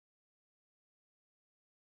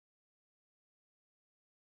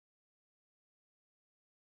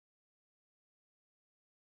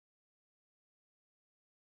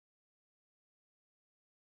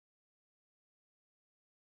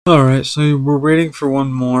Alright, so we're waiting for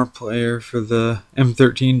one more player for the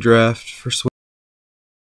M13 draft for Swiss.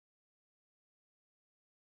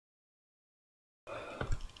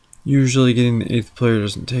 Usually getting the 8th player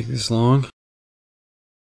doesn't take this long.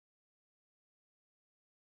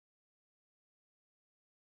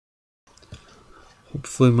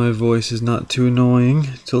 Hopefully my voice is not too annoying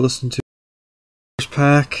to listen to. First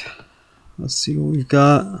pack. Let's see what we've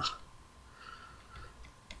got.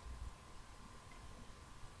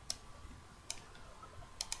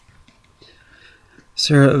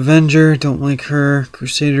 Sarah Avenger, don't like her.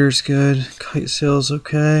 Crusader's good. Kite Sail's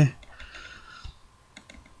okay.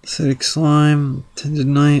 Acidic Slime, Tended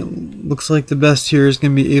Knight. Looks like the best here is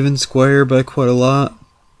going to be Avon Squire by quite a lot.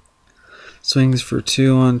 Swings for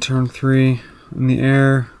 2 on turn 3 in the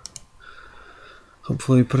air.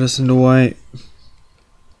 Hopefully put us into white.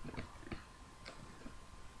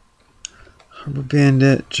 Harbor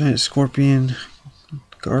Bandit, Giant Scorpion,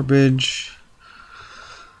 garbage.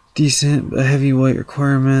 Decent, but heavy white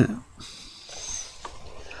requirement.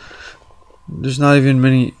 There's not even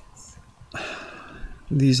many of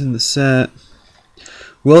these in the set.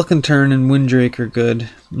 Welcome Turn and Windrake are good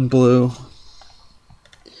in blue.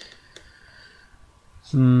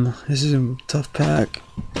 This is a tough pack.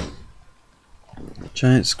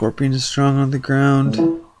 Giant Scorpion is strong on the ground.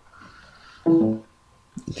 I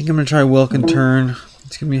think I'm gonna try Welcome Turn.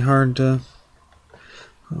 It's gonna be hard to.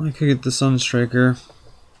 Well, I could get the Sunstriker.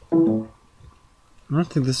 I don't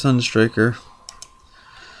think the Sunstriker.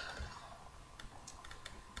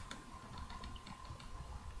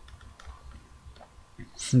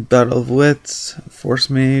 Battle of Wits, Force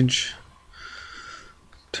Mage,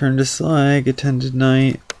 Turn to Slag, Attended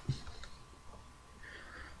Knight,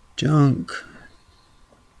 Junk,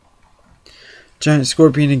 Giant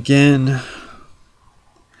Scorpion again.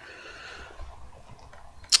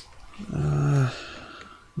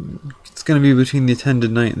 It's going to be between the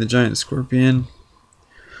Attended Knight and the Giant Scorpion.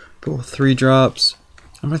 Both 3 drops.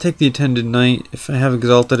 I'm going to take the Attended Knight. If I have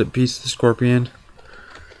Exalted, it beats the Scorpion.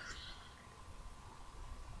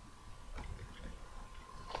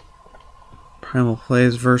 Primal Play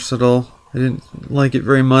is versatile. I didn't like it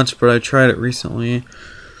very much, but I tried it recently,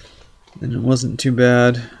 and it wasn't too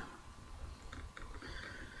bad.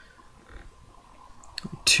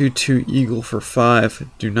 2/2 Eagle for 5. I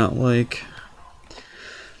do not like.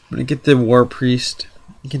 I'm gonna get the War Priest.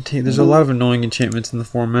 You can take. There's a lot of annoying enchantments in the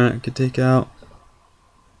format. You could take out.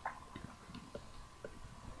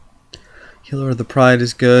 Healer of the Pride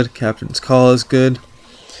is good. Captain's Call is good.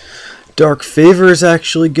 Dark Favor is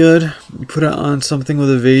actually good. You put it on something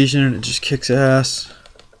with evasion and it just kicks ass.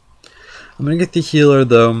 I'm gonna get the Healer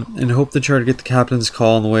though, and hope to try to get the Captain's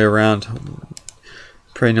Call on the way around.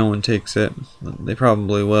 Pray no one takes it. They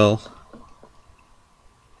probably will.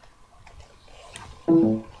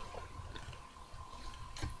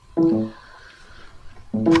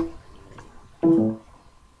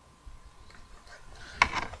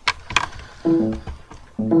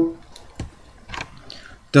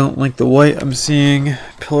 Don't like the white I'm seeing.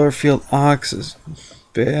 Pillarfield Ox is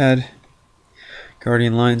bad.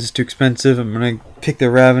 Guardian Lions is too expensive. I'm gonna pick the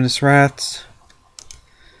Ravenous Rats.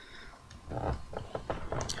 I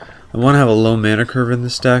want to have a low mana curve in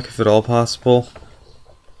this deck if at all possible.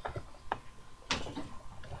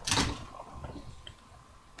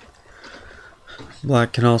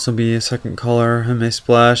 Black can also be a second color. I may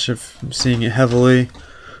splash if I'm seeing it heavily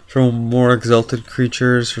for more exalted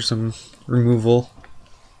creatures or some removal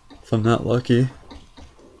if I'm not lucky.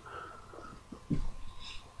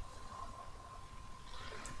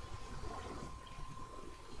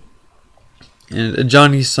 And a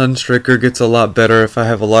Johnny Sunstriker gets a lot better if I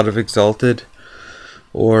have a lot of exalted,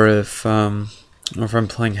 or if I'm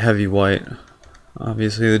playing heavy white.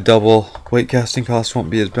 Obviously, the double white casting cost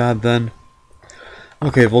won't be as bad then.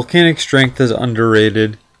 Okay, Volcanic Strength is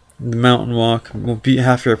underrated. The Mountain Walk will beat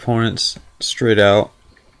half your opponents straight out.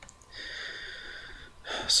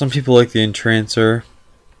 Some people like the Entrancer.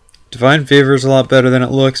 Divine Favor is a lot better than it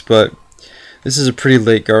looks, but this is a pretty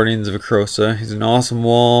late Guardians of Akrosa. He's an awesome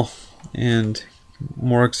wall and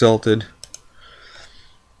more exalted.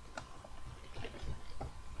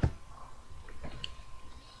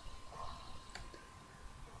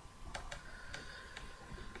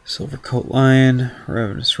 Silvercoat Lion,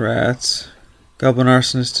 Ravenous Rats, Goblin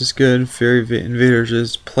Arsonist is good, Fairy Invaders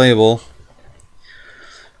is playable.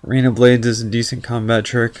 Rain of Blades is a decent combat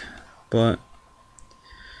trick, but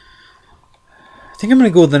I think I'm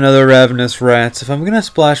going to go with another Ravenous Rats. If I'm going to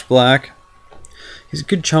splash black, he's a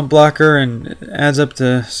good chump blocker and adds up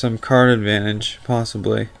to some card advantage,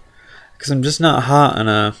 possibly. Because I'm just not hot on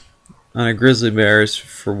a on a grizzly bear is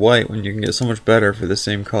for white when you can get so much better for the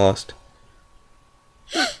same cost.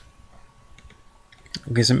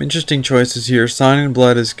 Okay, some interesting choices here. Sign in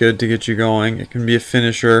Blood is good to get you going. It can be a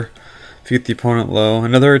finisher if you get the opponent low.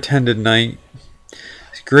 Another Attended Knight.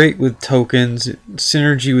 It's great with tokens.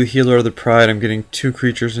 Synergy with Healer of the Pride. I'm getting 2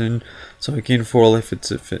 creatures in, so I gain 4 life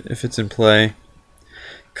if it's in play.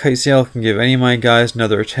 Kite Sail can give any of my guys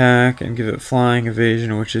another attack and give it flying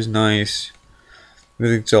evasion, which is nice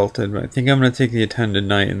with Exalted. But I think I'm going to take the Attended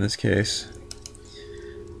Knight in this case.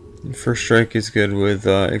 And First Strike is good with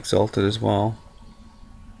Exalted as well.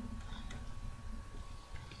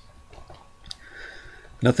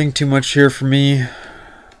 Nothing too much here for me.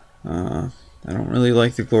 I don't really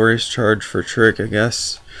like the Glorious Charge for Trick, I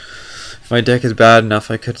guess. If my deck is bad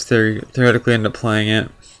enough, I could theoretically end up playing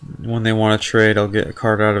it. When they want to trade, I'll get a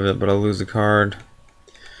card out of it, but I'll lose the card.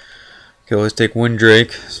 I can always take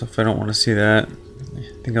Windrake, so if I don't want to see that,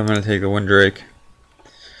 I think I'm going to take the Windrake.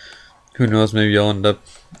 Who knows, maybe I'll end up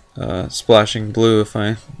splashing blue if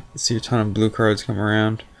I see a ton of blue cards come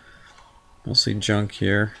around. Mostly junk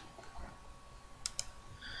here.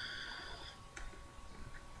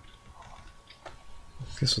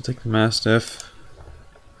 Guess we'll take the Mastiff.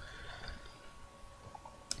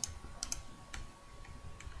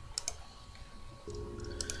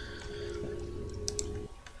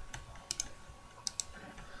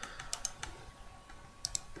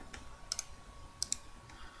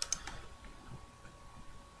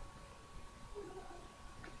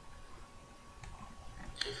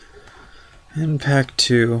 And pack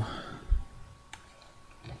 2.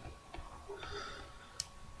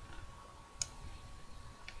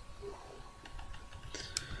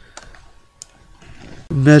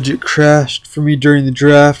 Magic crashed for me during the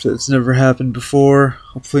draft. That's never happened before.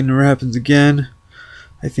 Hopefully it never happens again.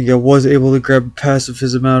 I think I was able to grab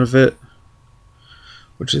pacifism out of it,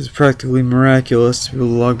 which is practically miraculous to be able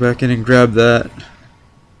to log back in and grab that.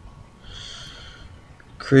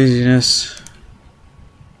 Craziness.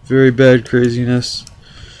 Very bad craziness.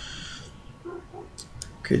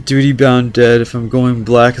 Okay, Duty Bound Dead. If I'm going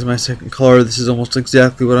black as my second color, this is almost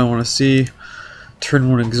exactly what I want to see.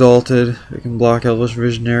 Turn 1 Exalted. I can block Elvish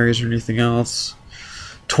Visionaries or anything else.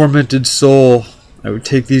 Tormented Soul. I would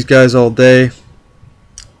take these guys all day.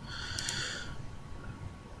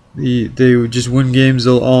 They would just win games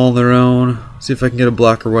all on their own. See if I can get a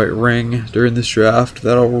black or white ring during this draft.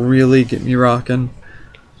 That'll really get me rocking.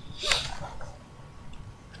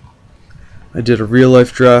 I did a real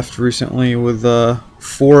life draft recently with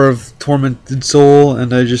 4 of Tormented Soul,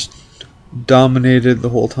 and I just dominated the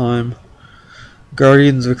whole time.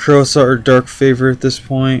 Guardians of Krosa are Dark Favor at this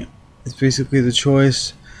point. It's basically the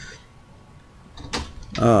choice.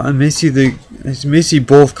 I may see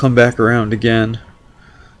both come back around again.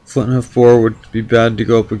 Flint and Hoof Boar would be bad to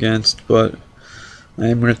go up against, but I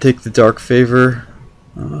am going to take the Dark Favor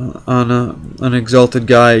on an Exalted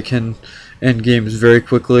guy. It can end games very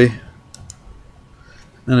quickly.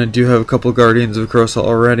 And I do have a couple Guardians of Krosa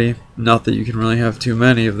already. Not that you can really have too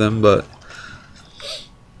many of them, but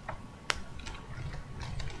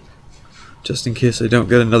just in case I don't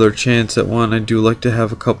get another chance at one, I do like to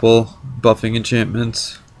have a couple buffing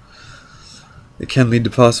enchantments. It can lead to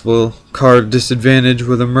possible card disadvantage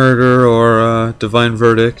with a murder or a divine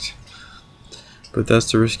verdict, but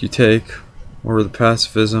that's the risk you take, or the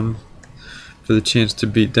pacifism for the chance to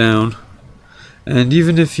beat down. And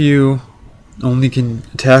even if you only can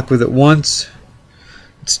attack with it once,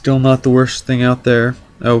 it's still not the worst thing out there.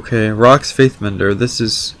 Okay, Rock's Faithmender. This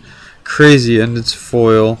is crazy, and it's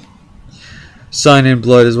foil. Sign in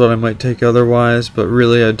Blood is what I might take otherwise, but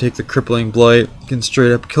really I'd take the Crippling Blight. It can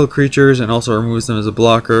straight up kill creatures and also removes them as a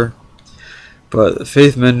blocker. But the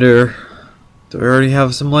Faithmender, do I already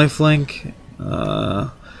have some lifelink?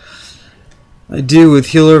 I do with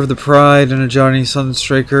Healer of the Pride and a Johnny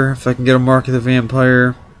Sunstriker. If I can get a Mark of the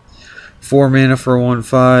Vampire. 4 mana for a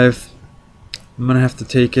 1/5. I'm going to have to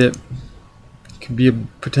take it. It could be a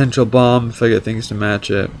potential bomb if I get things to match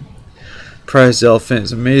it. Prized Elephant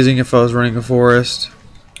is amazing if I was running a forest.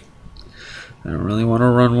 I don't really want to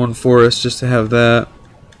run one forest just to have that.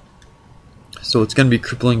 So it's going to be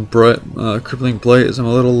Crippling Blight, as I'm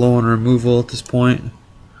a little low on removal at this point.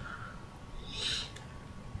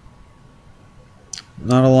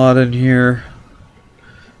 Not a lot in here.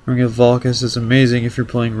 Ring of Valkus is amazing if you're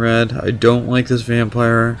playing red. I don't like this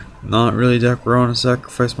vampire. Not really deck where I want to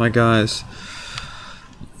sacrifice my guys.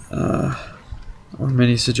 Or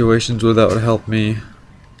many situations where that would help me.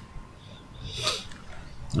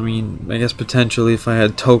 I mean, I guess potentially if I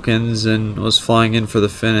had tokens and was flying in for the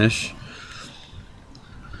finish.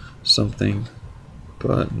 Something.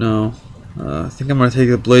 But no. I think I'm gonna take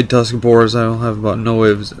the Blade Tusk Boars. I don't have about no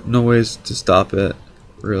ways to stop it,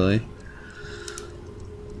 really.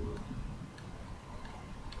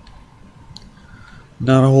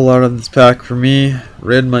 Not a whole lot of this pack for me.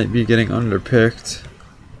 Red might be getting underpicked.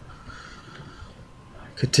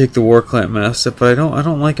 Could take the Warclamp Mastiff, but I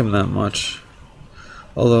don't like him that much.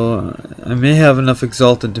 Although I may have enough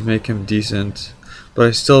Exalted to make him decent, but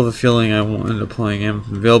I still have a feeling I won't end up playing him.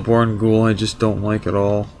 Veilborn Ghoul I just don't like at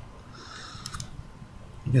all.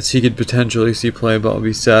 I guess he could potentially see play, but I'll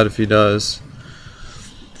be sad if he does.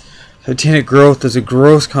 Titanic Growth is a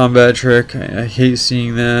gross combat trick. I hate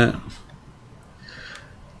seeing that.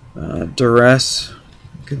 Duress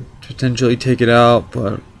could potentially take it out,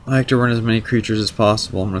 but I like to run as many creatures as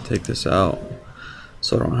possible. I'm going to take this out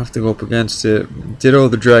so I don't have to go up against it. Ditto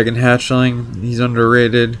the Dragon Hatchling. He's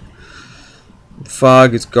underrated.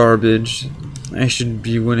 Fog is garbage. I should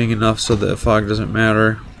be winning enough so that Fog doesn't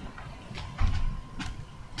matter.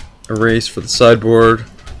 Erase for the sideboard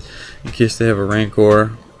in case they have a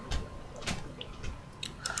Rancor.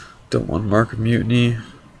 Don't want Mark of Mutiny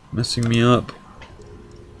messing me up.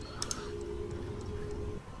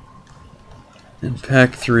 And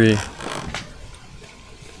pack 3.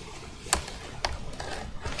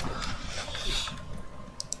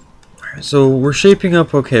 So we're shaping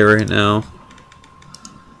up okay right now.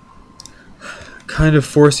 Kind of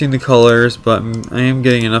forcing the colors, but I am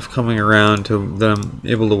getting enough coming around to that I'm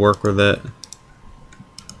able to work with it.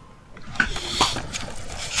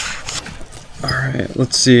 Alright,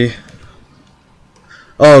 let's see.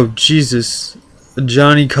 Oh, Jesus.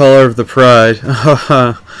 Johnny Color of the Pride.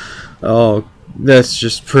 Oh, that's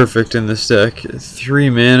just perfect in this deck. 3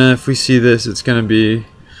 mana. If we see this, it's gonna be...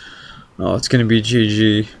 Oh, it's gonna be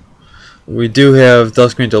GG. We do have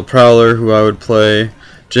Duskmantle Prowler, who I would play.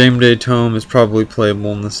 Jameday Tome is probably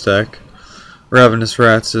playable in this deck. Ravenous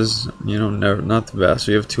Rats is, you know, not the best.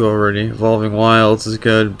 We have 2 already. Evolving Wilds is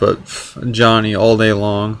good, but Johnny all day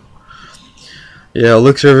long. Yeah,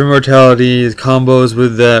 Elixir of Immortality, combos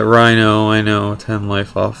with that Rhino. I know, 10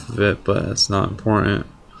 life off of it, but that's not important.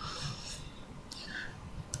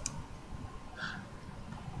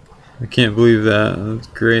 I can't believe that. That's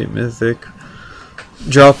great, Mythic.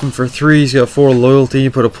 Drop him for 3. He's got 4 loyalty.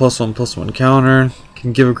 Put a +1/+1 counter.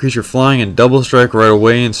 Can give a creature flying and double strike right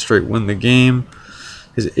away and straight win the game.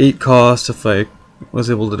 His 8 cost if I was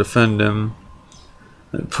able to defend him.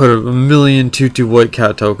 I'd put a million 2/2 white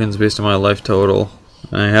cat tokens based on my life total.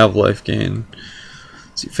 I have life gain.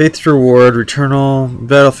 See, Faith's Reward. Return all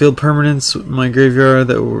battlefield permanents in my graveyard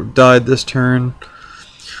that died this turn.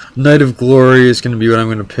 Knight of Glory is going to be what I'm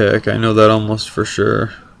going to pick. I know that almost for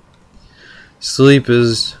sure. Sleep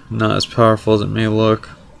is not as powerful as it may look.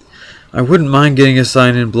 I wouldn't mind getting a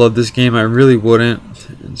Sign in Blood this game. I really wouldn't.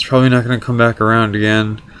 It's probably not going to come back around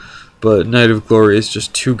again. But Knight of Glory is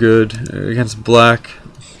just too good. Against black,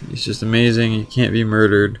 he's just amazing. He can't be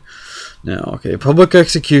murdered. Now, okay, Public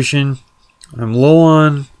Execution. I'm low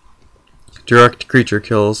on direct creature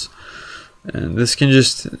kills. And this can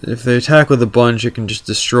just, if they attack with a bunch, it can just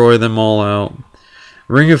destroy them all out.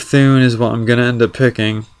 Ring of Thune is what I'm going to end up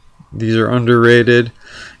picking. These are underrated.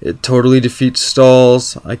 It totally defeats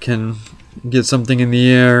stalls. I can get something in the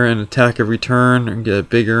air and attack every turn and get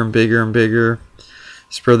bigger and bigger and bigger.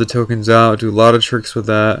 Spread the tokens out. Do a lot of tricks with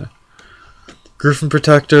that. Griffin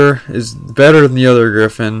Protector is better than the other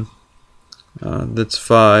Griffin. That's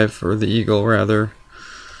 5, or the Eagle rather.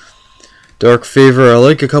 Dark Favor. I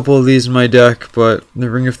like a couple of these in my deck, but the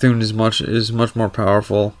Ring of Thune is much more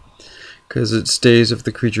powerful because it stays if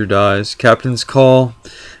the creature dies. Captain's Call.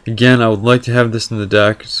 Again, I would like to have this in the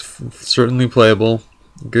deck. It's certainly playable.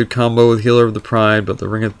 Good combo with Healer of the Pride, but the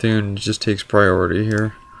Ring of Thune just takes priority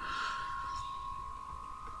here.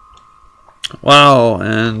 Wow,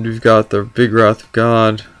 and we've got the Big Wrath of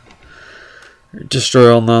God.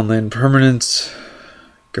 Destroy all non-land permanents.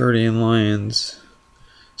 Guardian Lions.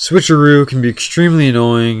 Switcheroo can be extremely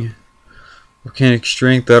annoying. Volcanic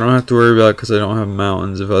Strength I don't have to worry about because I don't have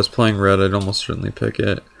mountains. If I was playing red, I'd almost certainly pick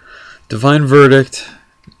it. Divine Verdict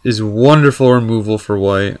is wonderful removal for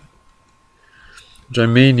white, which I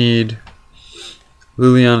may need.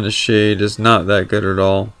 Liliana's Shade is not that good at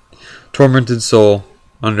all. Tormented Soul,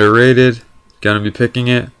 underrated. Gonna be picking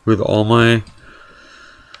it with all my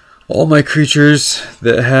creatures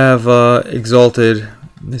that have Exalted.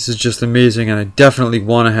 This is just amazing, and I definitely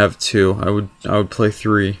want to have 2. I would play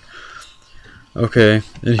 3. Okay,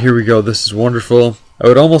 and here we go. This is wonderful. I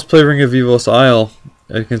would almost play Ring of Evos Isle.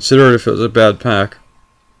 I'd consider it if it was a bad pack.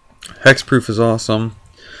 Hexproof is awesome.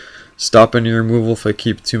 Stop any removal if I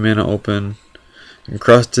keep 2 mana open. And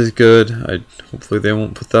Crust is good. Hopefully they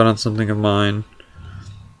won't put that on something of mine.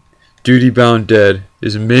 Duty Bound Dead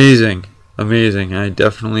is amazing. Amazing. I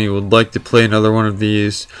definitely would like to play another one of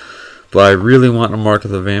these, but I really want a Mark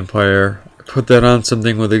of the Vampire. Put that on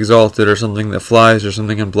something with Exalted or something that flies or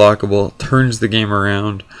something unblockable. Turns the game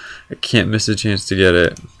around. I can't miss a chance to get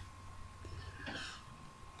it.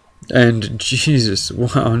 And Jesus,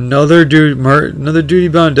 wow, another Duty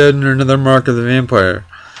Bound Dead and another Mark of the Vampire.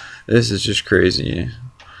 This is just crazy.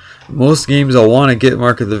 Most games I'll want to get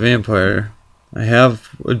Mark of the Vampire. I have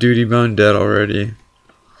a Duty Bound Dead already.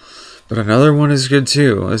 But another one is good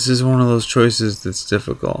too. This is one of those choices that's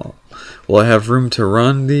difficult. Will I have room to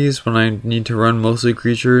run these when I need to run mostly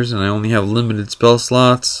creatures and I only have limited spell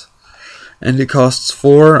slots? And it costs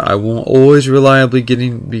 4. I won't always reliably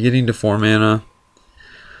be getting to 4 mana.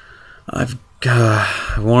 I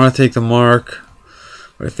want to take the Mark,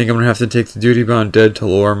 but I think I'm gonna have to take the Duty Bound Dead to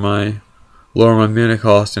lower my mana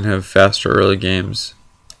cost and have faster early games.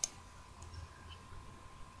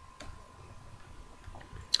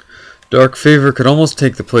 Dark Favor could almost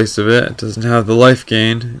take the place of it. It doesn't have the life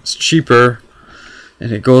gain. It's cheaper,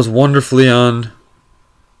 and it goes wonderfully on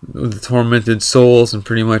with the Tormented Souls and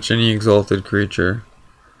pretty much any exalted creature.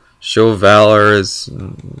 Show of Valor is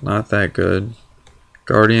not that good.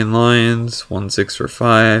 Guardian Lions, 1/6 for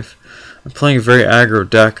 5. I'm playing a very aggro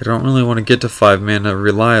deck. I don't really want to get to 5 mana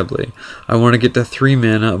reliably. I want to get to 3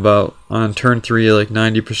 mana about on turn 3 like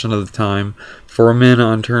 90% of the time. 4 mana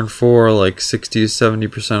on turn 4 like 60 to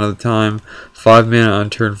 70% of the time. 5 mana on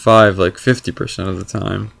turn 5 like 50% of the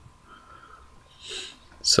time.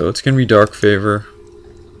 So it's going to be Dark Favor.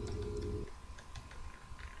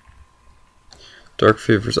 Dark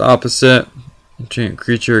Favor's opposite. Enchant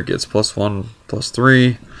creature gets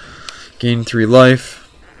 +1/+3. Gain 3 life.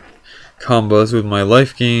 Combos with my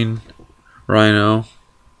life gain. Rhino.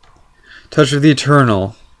 Touch of the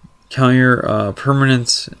Eternal. Count your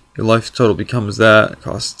permanents. Your life total becomes that.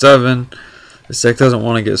 Costs 7. This deck doesn't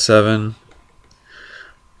want to get 7.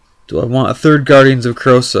 Do I want a third Guardians of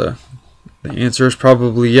Krosa? The answer is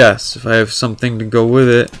probably yes. If I have something to go with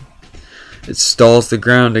it. It stalls the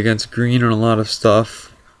ground against green and a lot of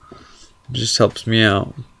stuff. It just helps me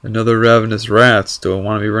out. Another Ravenous Rats. Do I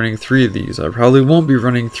want to be running 3 of these? I probably won't be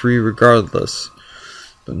running 3 regardless.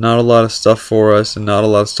 But not a lot of stuff for us and not a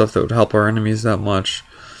lot of stuff that would help our enemies that much.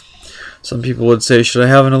 Some people would say, should I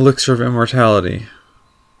have an Elixir of Immortality?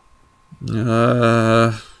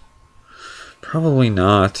 Probably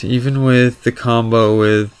not. Even with the combo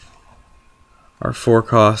with our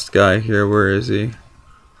 4-cost guy here. Where is he?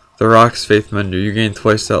 The Rock's Faith Mender. You gain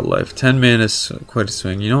twice that life. 10 mana is quite a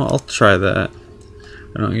swing. You know what? I'll try that.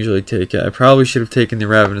 I don't usually take it. I probably should have taken the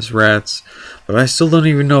Ravenous Rats, but I still don't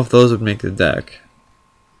even know if those would make the deck.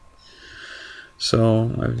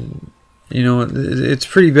 So, you know, it's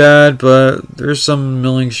pretty bad, but there's some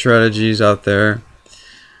milling strategies out there.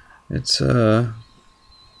 It's kind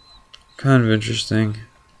of interesting.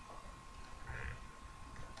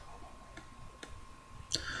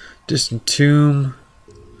 Distant Tomb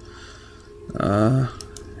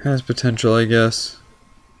has potential, I guess.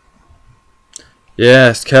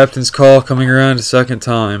 Yes, Captain's Call coming around a second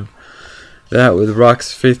time. That with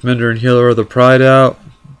Rock's Faith Mender and Healer of the Pride out.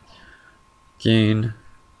 Gain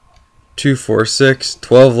 2, 4, 6,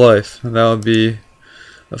 12 life. And that would be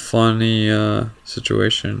a funny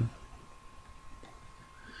situation.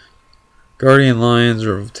 Guardian Lions,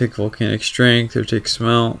 or take Volcanic Strength, or take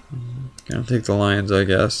Smelt. Gonna take the Lions, I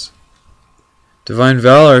guess. Divine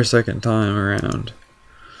Valor second time around.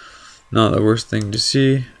 Not the worst thing to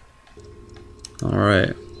see.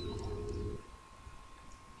 Alright.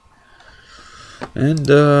 And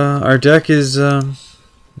our deck is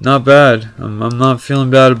not bad. I'm not feeling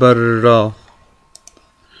bad about it at all.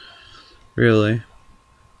 Really.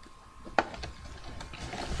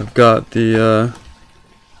 I've got the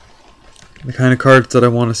kind of cards that I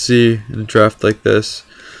want to see in a draft like this.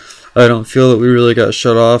 I don't feel that we really got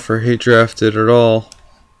shut off or hate drafted at all.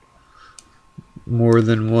 More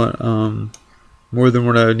than what I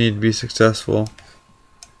would need to be successful.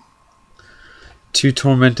 2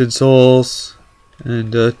 Tormented Souls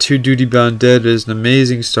and 2 Duty Bound Dead is an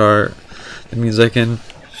amazing start. That means I can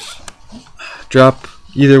drop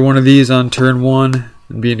either one of these on turn 1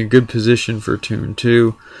 and be in a good position for turn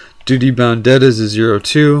 2. Duty Bound Dead is a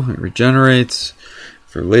 0/2. It regenerates.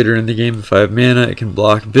 For later in the game, if I have mana, it can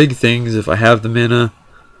block big things. If I have the mana,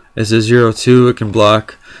 as a 0/2, it can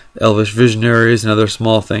block Elvish Visionaries and other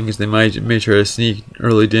small things they may try to sneak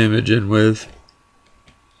early damage in with.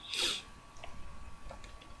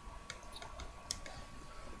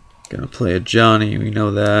 Gonna play a Johnny, we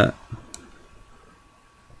know that.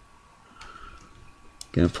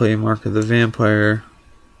 Gonna play a Mark of the Vampire.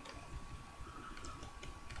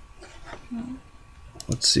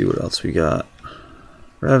 Let's see what else we got.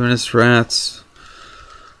 Ravenous Rats.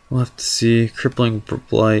 We'll have to see. Crippling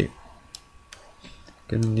Blight.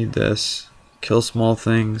 Gonna need this. Kill small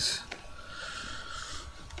things.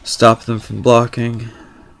 Stop them from blocking.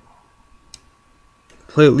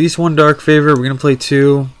 Play at least one Dark Favor. We're gonna play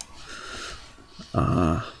 2.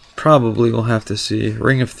 Probably we'll have to see.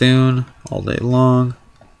 Ring of Thune all day long.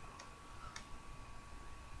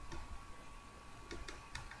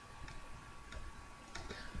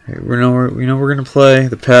 Okay, we know we're gonna play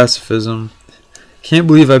the Pacifism. Can't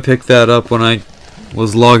believe I picked that up when I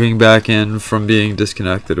was logging back in from being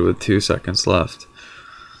disconnected with 2 seconds left.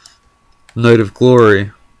 Knight of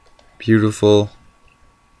Glory, beautiful.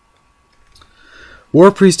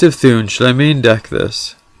 War Priest of Thune. Should I main deck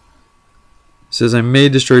this? It says I may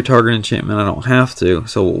destroy target enchantment. I don't have to,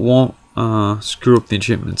 so it won't screw up the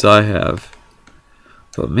enchantments I have.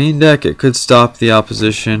 But main deck, it could stop the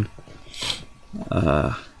opposition,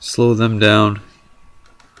 slow them down.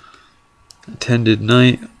 Attended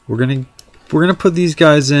Knight. We're gonna put these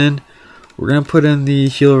guys in. We're gonna put in the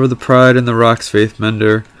Healer of the Pride and the Rock's Faith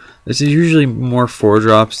Mender. This is usually more 4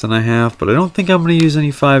 drops than I have, but I don't think I'm gonna use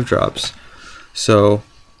any 5 drops. So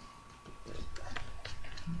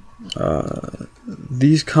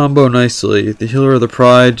these combo nicely. The Healer of the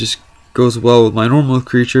Pride just goes well with my normal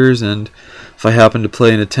creatures, and if I happen to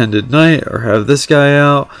play an Attended Knight or have this guy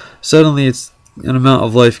out, suddenly it's an amount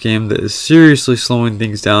of life gain that is seriously slowing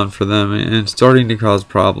things down for them and starting to cause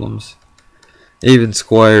problems. Aven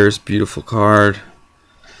Squire's beautiful card.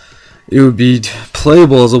 It would be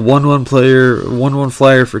playable as a 1/1 player, 1/1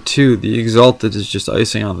 flyer for 2. The Exalted is just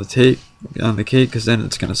icing on the cake, because then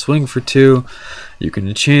it's going to swing for 2. You can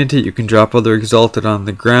enchant it. You can drop other Exalted on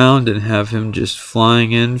the ground and have him just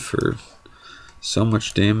flying in for so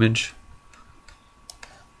much damage.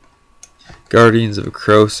 Guardians of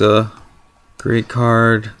Akrosa, great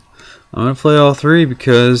card. I'm going to play all 3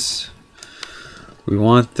 because we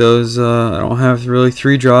want those. I don't have really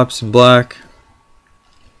 3 drops in black.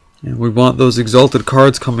 And we want those Exalted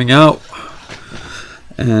cards coming out.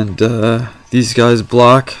 And these guys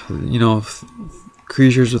block,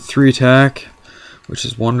 creatures with 3 attack, which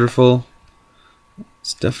is wonderful.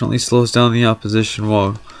 It definitely slows down the opposition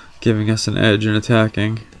while giving us an edge in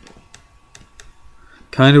attacking.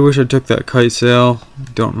 Kinda wish I took that Kite Sail.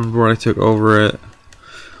 Don't remember what I took over it.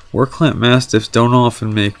 Warclamp Mastiffs don't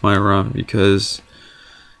often make my run because,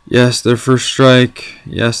 yes, they're first strike.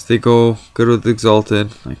 Yes, they go good with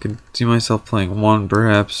Exalted. I could see myself playing 1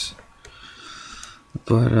 perhaps.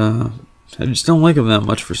 But I just don't like them that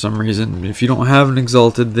much for some reason. If you don't have an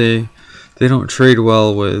Exalted, they don't trade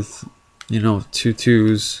well with,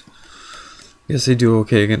 2/2s. I guess they do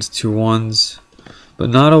okay against 2/1s. But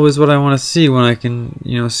not always what I want to see when I can,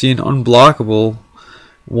 see an unblockable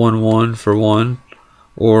 1/1 for 1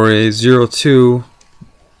 or a 0/2,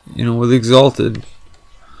 with Exalted.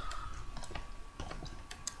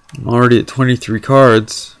 I'm already at 23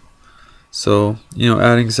 cards, so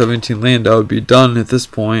adding 17 land, I would be done at this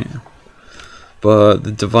point. But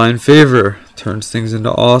the Divine Favor turns things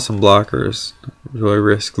into awesome blockers. Do I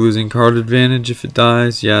risk losing card advantage if it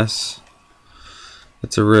dies? Yes,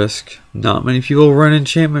 it's a risk. Not many people run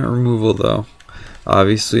enchantment removal though.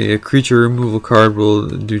 Obviously a creature removal card will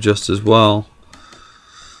do just as well.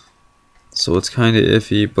 So it's kind of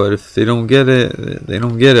iffy, but if they don't get it, they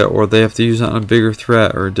don't get it, or they have to use it on a bigger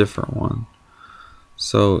threat or a different one.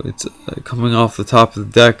 So it's coming off the top of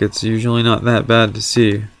the deck, it's usually not that bad to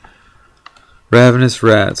see. Ravenous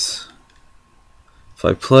Rats. If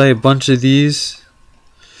I play a bunch of these,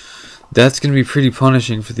 that's going to be pretty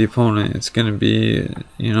punishing for the opponent. It's going to be,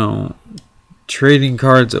 trading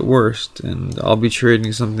cards at worst, and I'll be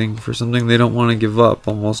trading something for something they don't want to give up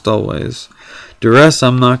almost always. Duress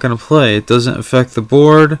I'm not going to play. It doesn't affect the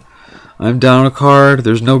board. I'm down a card.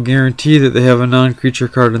 There's no guarantee that they have a non-creature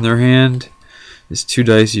card in their hand. It's too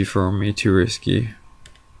dicey for me, too risky.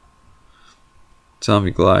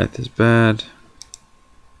 Zombie Goliath is bad.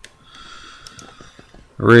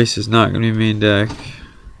 Erase is not going to be main deck.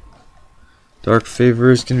 Dark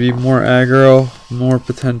Favor is going to be more aggro, more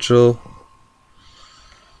potential.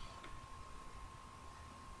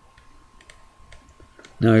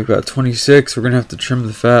 Now we've got 26. We're going to have to trim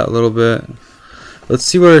the fat a little bit. Let's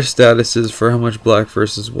see what our status is for how much black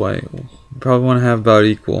versus white. We probably want to have about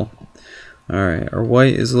equal. Alright, our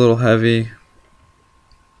white is a little heavy.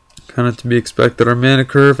 Kind of to be expected. Our mana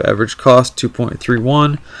curve, average cost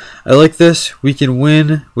 2.31. I like this. We can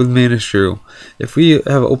win with Mana Shrew. If we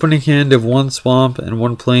have opening hand of 1 swamp and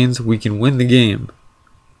 1 plains, we can win the game.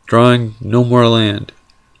 Drawing no more land.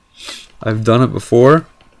 I've done it before,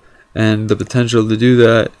 and the potential to do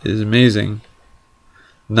that is amazing.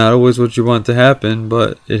 Not always what you want to happen,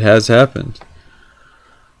 but it has happened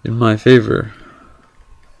in my favor.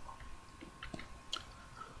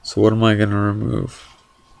 So what am I going to remove?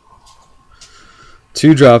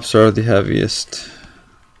 2 drops are the heaviest.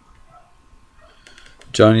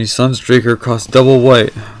 Johnny Sunstreaker costs double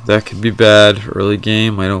white. That could be bad. Early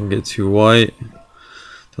game, I don't get 2 white.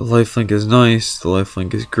 The lifelink is nice. The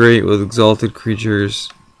lifelink is great with exalted creatures.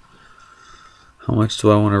 How much do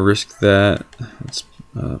I want to risk that? It's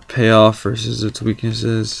payoff versus its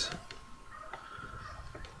weaknesses.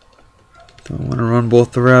 Do I want to run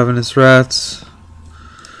both the Ravenous Rats?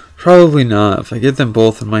 Probably not. If I get them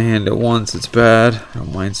both in my hand at once, it's bad. I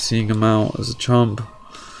don't mind seeing them out as a chump.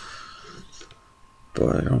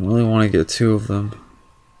 But I don't really want to get 2 of them.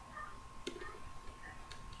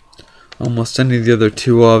 Almost any of the other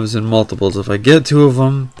 2 ofs and multiples. If I get 2 of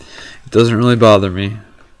them, it doesn't really bother me.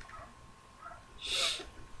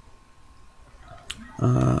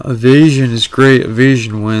 Evasion is great.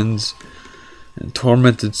 Evasion wins. And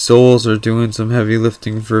Tormented Souls are doing some heavy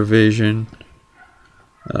lifting for evasion.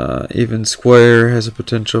 Even Square has a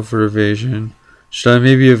potential for evasion. Should I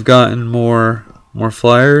maybe have gotten more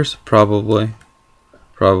flyers? Probably.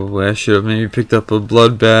 I should have maybe picked up a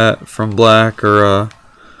Bloodbat from black, or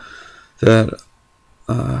that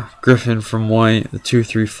Griffin from white, the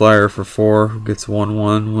 2/3 flyer for 4 who gets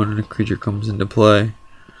 1/1 when a creature comes into play.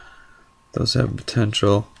 Those have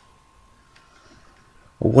potential.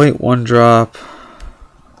 A white 1-drop.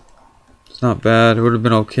 It's not bad. It would have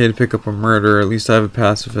been okay to pick up a murder. At least I have a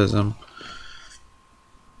pacifism.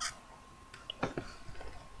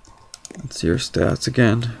 Let's see your stats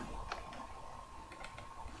again.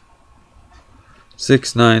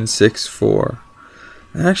 6, 9, 6, 4.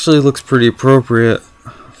 It actually looks pretty appropriate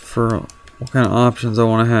for what kind of options I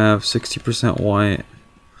want to have. 60% white.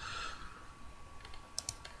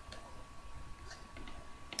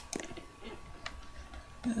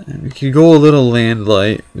 And we could go a little land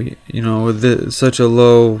light. With such a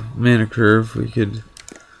low mana curve, we could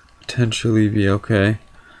potentially be okay.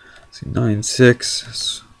 See, 9,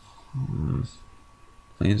 6.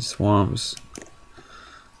 Plain swamps.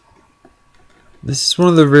 This is one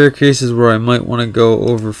of the rare cases where I might want to go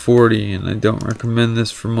over 40, and I don't recommend this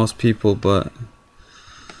for most people, but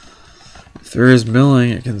if there is milling,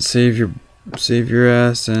 it can save your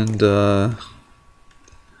ass. And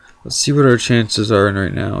let's see what our chances are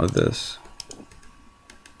right now with this.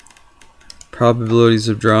 Probabilities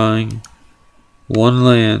of drawing 1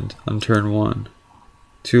 land on turn 1,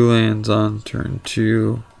 2 lands on turn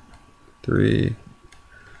 2, 3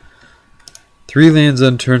 lands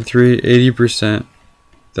on turn 3, 80%.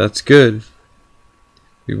 That's good.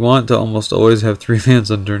 We want to almost always have 3 lands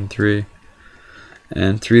on turn 3.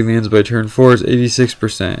 And 3 lands by turn 4 is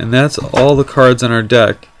 86%. And that's all the cards on our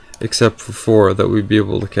deck except for 4 that we'd be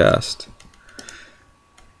able to cast.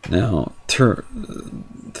 Now, 4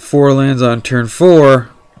 lands on turn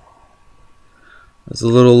 4 is a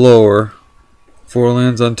little lower. 4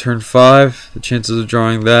 lands on turn 5, the chances of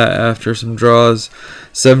drawing that after some draws,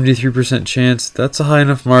 73% chance. That's a high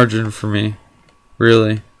enough margin for me,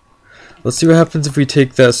 really. Let's see what happens if we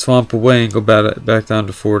take that swamp away and go back down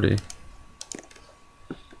to 40.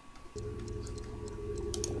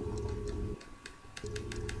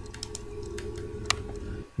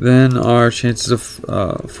 Then our chances of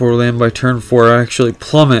 4 land by turn 4 actually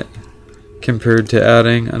plummet compared to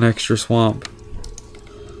adding an extra swamp.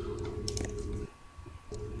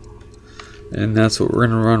 And that's what we're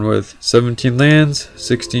going to run with. 17 lands,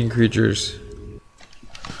 16 creatures.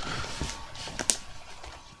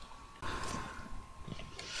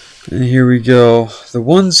 And here we go. The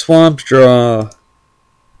 1 swamp draw.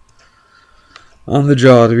 On the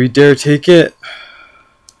draw. Do we dare take it?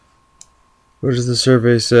 What does the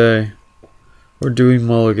survey say? Or do we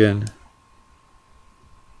mulligan?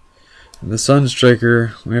 And the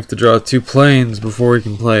Sunstriker, we have to draw 2 planes before we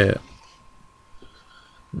can play it.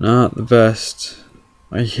 Not the best.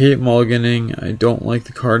 I hate mulliganing. I don't like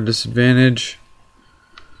the card disadvantage.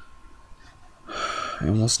 I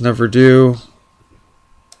almost never do.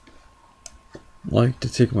 Like to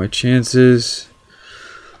take my chances.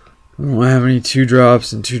 We don't have any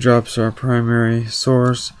 2-drops, and 2-drops are our primary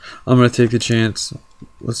source. I'm gonna take the chance.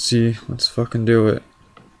 Let's see. Let's fucking do it.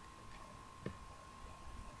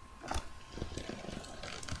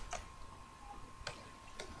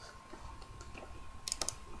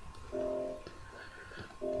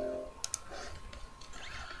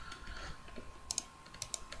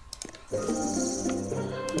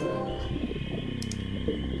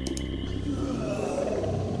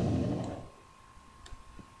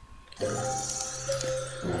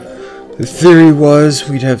 The theory was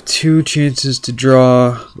we'd have 2 chances to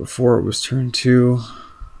draw before it was turn 2.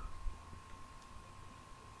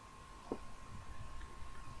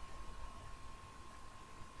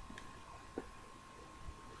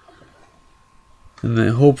 And then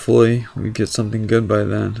hopefully we'd get something good by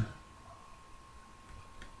then.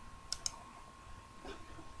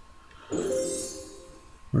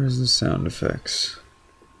 Where's the sound effects?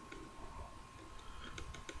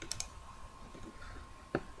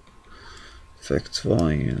 Effects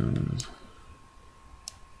volume.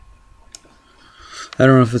 I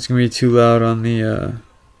don't know if it's gonna be too loud on the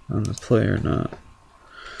play or not.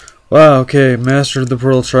 Wow, okay, mastered the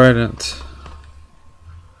Pearl Trident.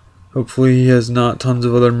 Hopefully he has not tons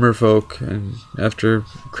of other merfolk, and after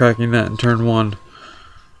cracking that in turn 1,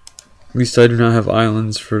 at least I do not have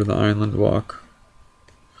islands for the island walk.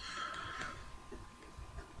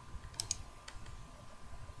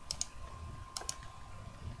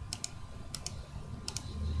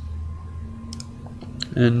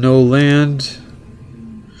 And no land.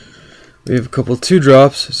 We have a couple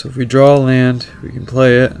 2-drops, so if we draw a land, we can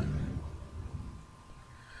play it.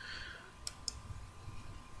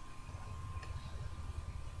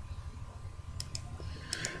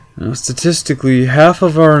 Now, statistically, half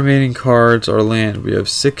of our remaining cards are land. We have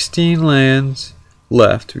 16 lands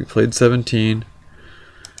left. We played 17.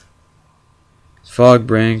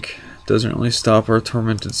 Fogbank doesn't really stop our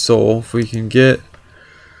Tormented Soul. If we can get,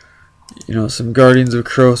 you know, some Guardians of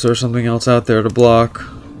Krosa or something else out there to block.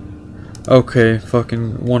 Okay,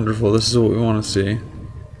 fucking wonderful. This is what we want to see.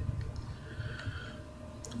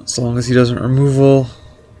 As long as he doesn't removal.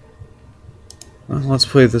 Well, let's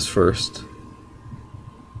play this first.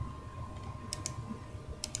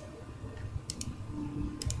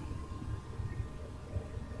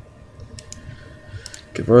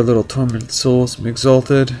 Give our little Tormented Soul some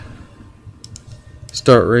Exalted.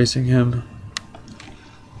 Start racing him.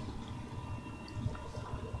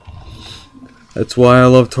 That's why I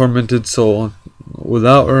love Tormented Soul.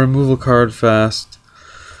 Without a removal card fast,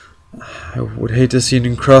 I would hate to see an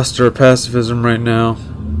Encrust or a Pacifism right now.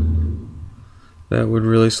 That would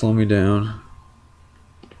really slow me down.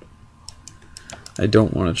 I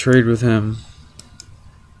don't want to trade with him.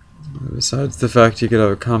 Besides the fact he could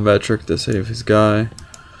have a combat trick to save his guy.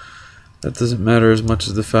 That doesn't matter as much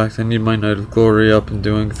as the fact I need my Knight of Glory up and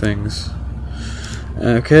doing things.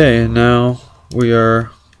 Okay, and now we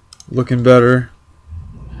are looking better.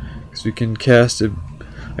 Because we can cast it.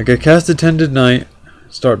 I could cast a Tended Knight,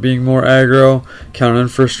 start being more aggro, count on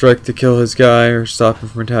first strike to kill his guy or stop him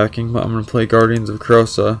from attacking, but I'm going to play Guardians of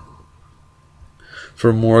Krosa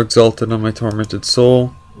for more Exalted on my Tormented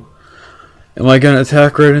Soul. Am I going to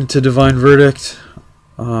attack right into Divine Verdict?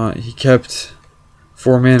 He kept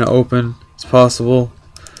 4 mana open. It's possible.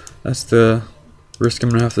 That's the risk I'm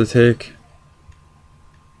going to have to take.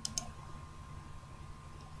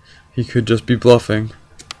 He could just be bluffing.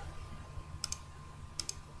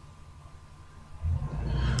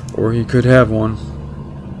 Or he could have one.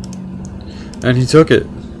 And he took it.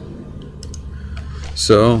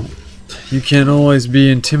 So, you can't always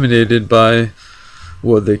be intimidated by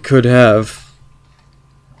what they could have.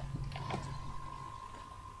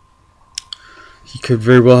 He could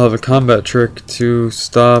very well have a combat trick to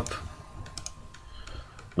stop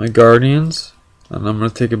my Guardians, and I'm going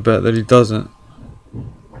to take a bet that he doesn't.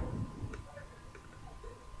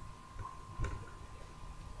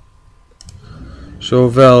 Show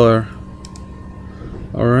of Valor.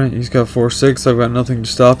 Alright, he's got 4/6, I've got nothing to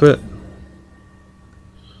stop it.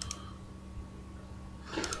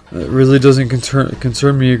 It really doesn't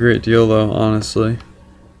concern me a great deal though, honestly.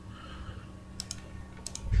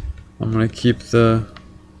 I'm gonna keep the...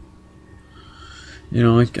 You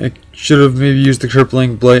know, I should have maybe used the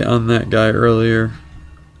Crippling Blight on that guy earlier.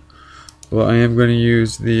 But I am gonna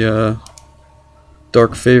use the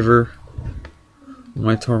Dark Favor on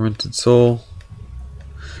my Tormented Soul.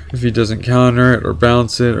 If he doesn't counter it or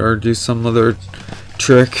bounce it or do some other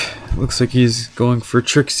trick. Looks like he's going for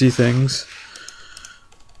tricksy things,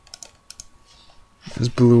 as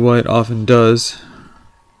blue-white often does.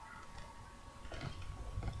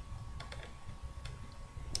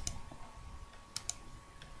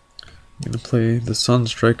 I'm going to play the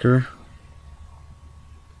Sunstriker.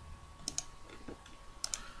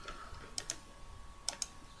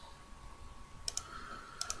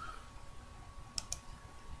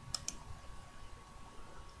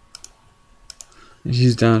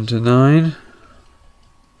 He's down to 9.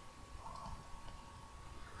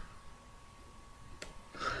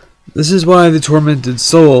 This is why the Tormented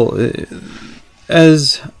Soul,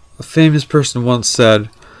 as a famous person once said,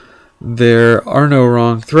 There are no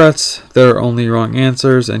wrong threats, there are only wrong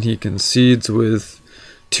answers, and he concedes with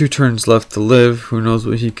 2 turns left to live. Who knows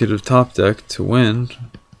what he could have top decked to win.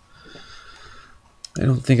 I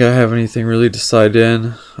don't think I have anything really to side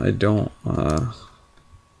in. I'm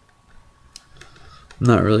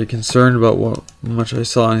not really concerned about what much I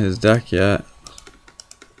saw in his deck yet.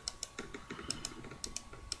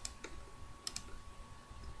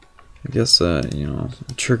 I guess, you know,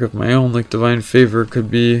 a trick of my own like Divine Favor could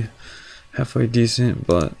be halfway decent,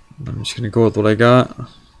 but I'm just going to go with what I got.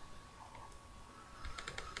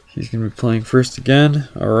 He's going to be playing first again.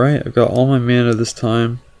 Alright, I've got all my mana this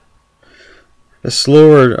time. A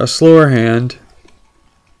slower hand.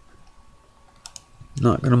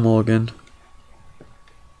 Not going to mulligan.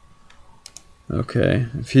 Okay,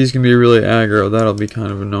 if he's going to be really aggro, that'll be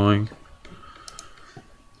kind of annoying.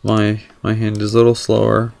 My hand is a little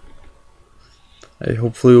slower. I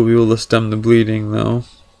hopefully will be able to stem the bleeding though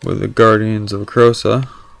with the Guardians of Akrosa.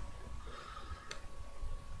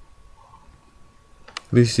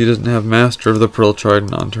 At least he doesn't have Master of the Pearl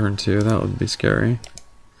Trident on turn 2. That would be scary.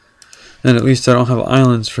 And at least I don't have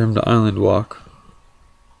islands for him to island walk.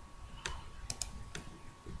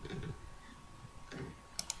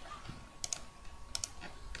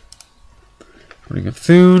 Putting a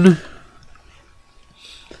Thune.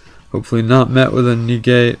 Hopefully not met with a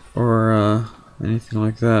negate or anything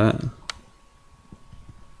like that.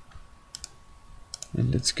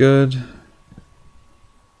 And it's good.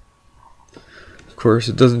 Of course,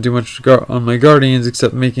 it doesn't do much on my Guardians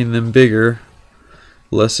except making them bigger,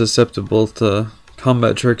 less susceptible to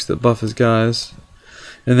combat tricks that buff his guys.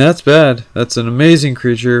 And that's bad. That's an amazing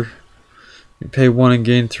creature. You pay 1 and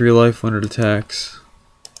gain 3 life when it attacks.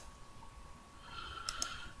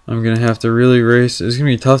 I'm going to have to really race. It's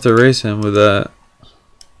going to be tough to race him with that.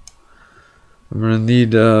 I'm going to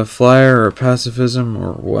need Flyer or Pacifism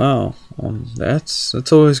or wow.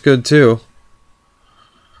 That's always good too.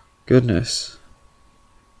 Goodness.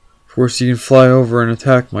 Of course, you can fly over and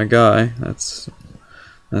attack my guy. That's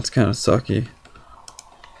kind of sucky.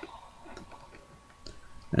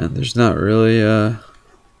 And there's not really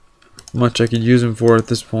much I could use him for at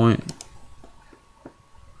this point.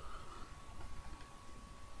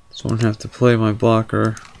 So I'm gonna have to play my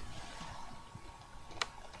blocker.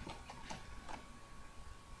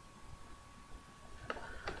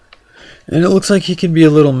 And it looks like he can be a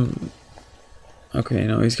little... Okay,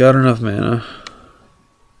 no, he's got enough mana.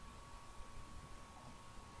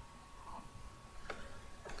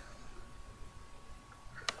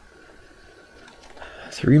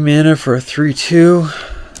 Three mana for a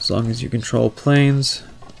 3/2, as long as you control planes.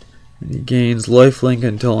 And he gains lifelink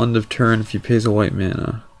until end of turn if he pays a white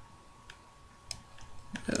mana.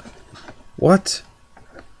 What?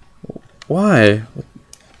 Why?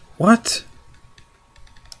 What?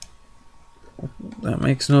 That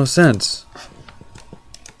makes no sense.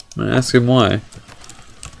 I'm gonna ask him why.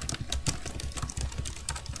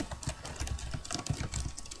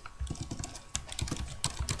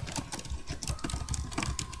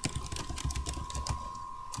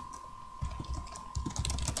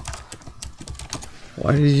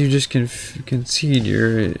 Why did you just concede?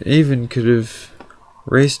 Your Avon could have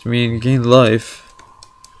raced me and gained life.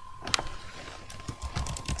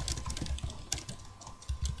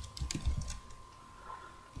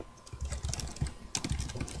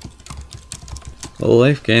 The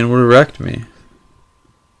life gain would have wrecked me.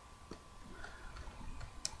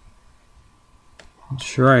 I'm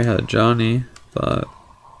sure I had Johnny, but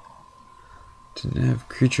didn't have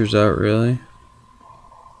creatures out really.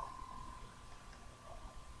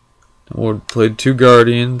 I would have played 2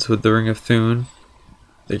 Guardians with the Ring of Thune.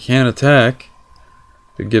 They can't attack.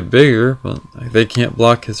 They get bigger, but they can't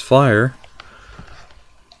block his fire.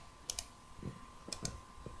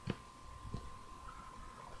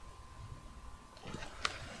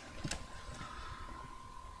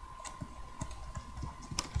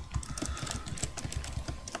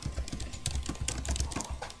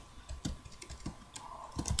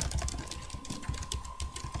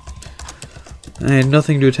 I had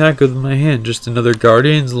nothing to attack with in my hand, just another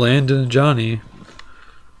Guardian's Land and a Johnny.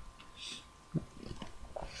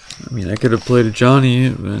 I mean, I could have played a Johnny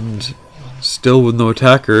and still with no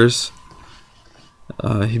attackers.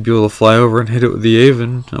 He'd be able to fly over and hit it with the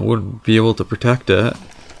Avon. I wouldn't be able to protect it.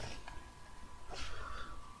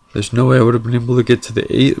 There's no way I would have been able to get to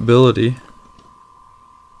the 8 ability.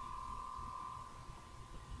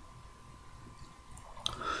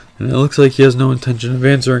 And it looks like he has no intention of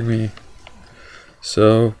answering me.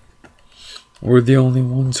 So, we're the only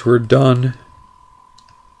ones who are done.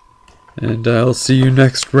 And I'll see you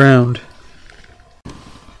next round.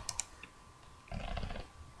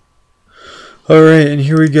 Alright, and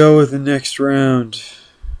here we go with the next round.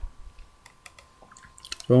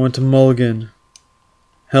 Do I want to mulligan?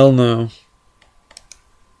 Hell no.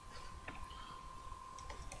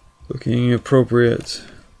 Looking appropriate.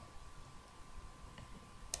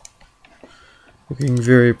 Looking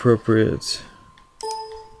very appropriate.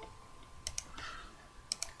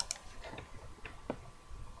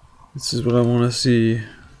 This is what I want to see.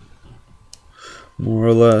 More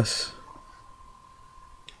or less.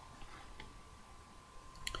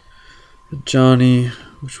 Johnny,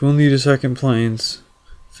 which will need a second planes.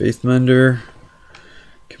 Faith Mender.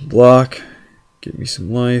 Can block. Get me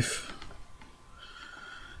some life.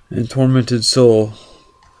 And Tormented Soul.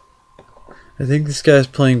 I think this guy's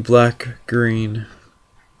playing black-green.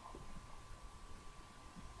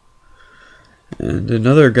 And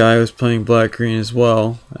another guy was playing black-green as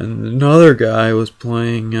well. And another guy was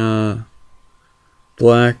playing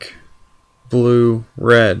black, blue,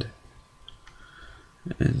 red.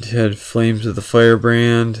 And he had Flames of the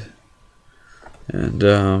Firebrand. And he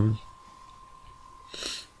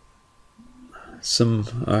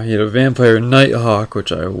had a Vampire Nighthawk,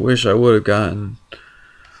 which I wish I would have gotten.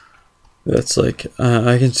 That's like,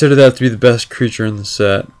 I consider that to be the best creature in the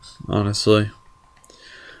set, honestly.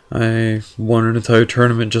 I won an entire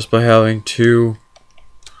tournament just by having 2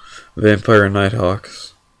 Vampire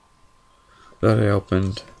Nighthawks that I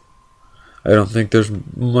opened. I don't think there's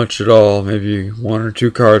much at all, maybe 1 or 2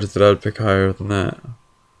 cards that I would pick higher than that.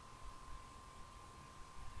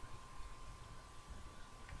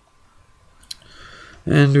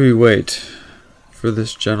 And we wait for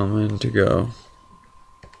this gentleman to go.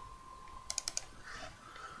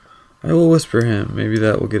 I will whisper him, maybe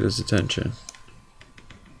that will get his attention.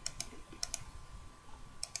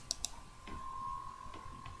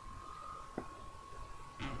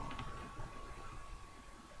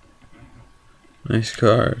 Nice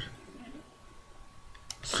card.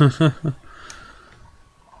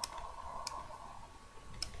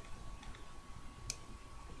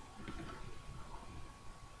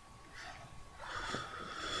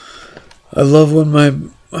 I love when my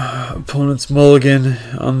opponent's mulligan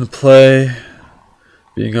on the play.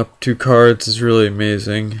 Being up 2 cards is really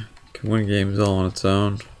amazing. Can win games all on its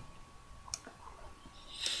own.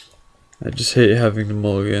 I just hate having to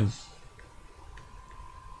mulligan.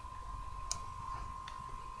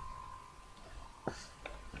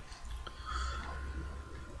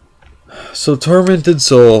 So Tormented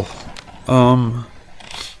Soul. I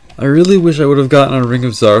really wish I would have gotten a Ring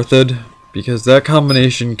of Zarthid, because that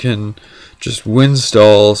combination can just win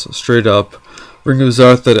stalls straight up. Ring of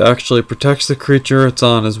Zarthid actually protects the creature it's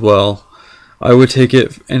on as well. I would take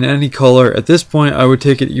it in any color. At this point, I would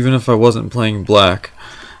take it even if I wasn't playing black.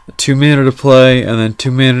 2 mana to play, and then 2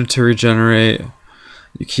 mana to regenerate.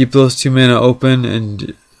 You keep those 2 mana open,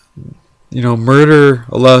 and you know, murder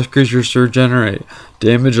allows creatures to regenerate.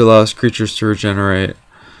 Damage allows creatures to regenerate.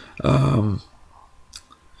 I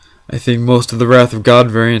think most of the Wrath of God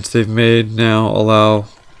variants they've made now allow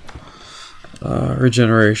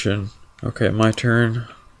regeneration. Okay, my turn.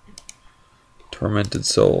 Tormented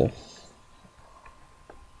Soul.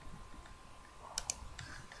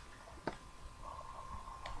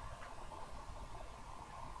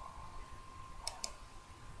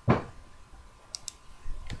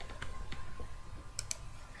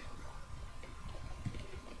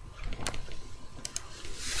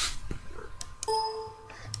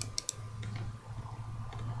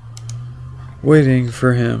 Waiting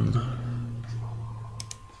for him.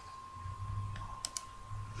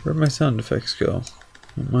 Where'd my sound effects go?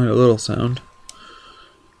 I don't mind a little sound.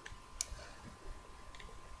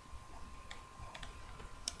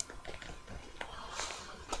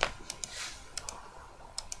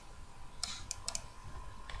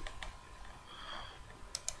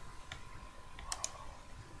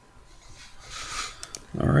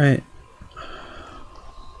 All right.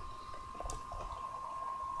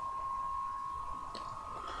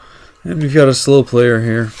 And we've got a slow player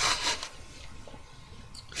here.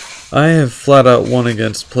 I have flat out won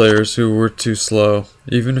against players who were too slow.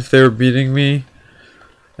 Even if they were beating me,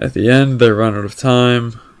 at the end they run out of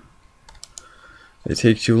time. They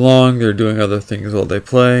take too long, they're doing other things while they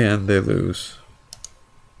play, and they lose.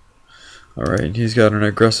 Alright, he's got an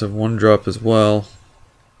aggressive 1-drop as well.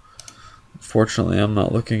 Unfortunately, I'm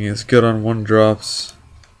not looking as good on 1-drops.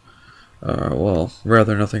 Well,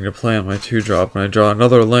 rather nothing to play on my 2-drop, and I draw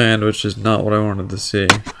another land, which is not what I wanted to see.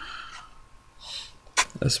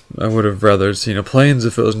 I would have rather seen a plains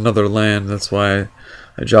if it was another land. That's why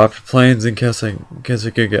I dropped plains in case I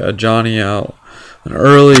could get a Johnny out. An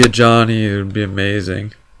early Johnny, it would be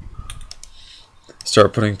amazing.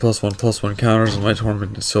 Start putting +1/+1 counters on my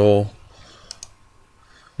Tormented Soul.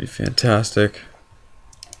 Be fantastic.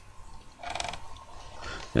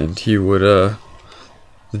 And he would, the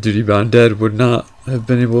duty bound dead would not have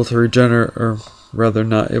been able to regenerate, or rather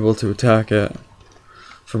not able to attack it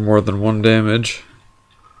for more than 1 damage.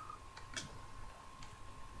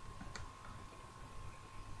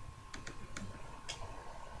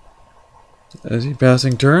 Is he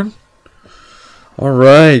passing turn?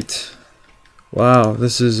 Alright. Wow,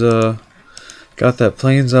 this is, got that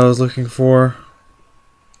plains I was looking for.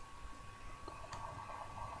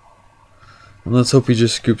 And let's hope he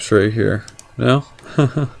just scoops right here. No?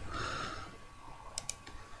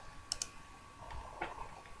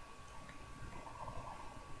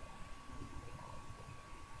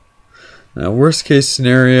 Now, worst case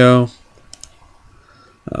scenario,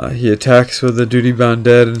 he attacks with the duty bound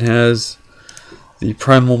dead and has the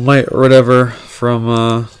primal might or whatever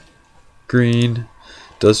from green,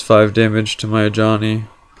 does 5 damage to my Ajani.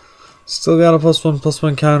 Still got a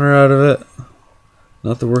 +1/+1 counter out of it.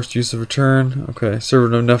 Not the worst use of a turn. Okay,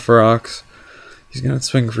 Servant of Neferox. He's gonna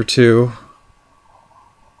swing for 2.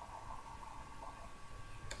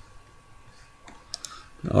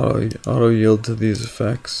 Auto yield to these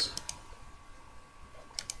effects.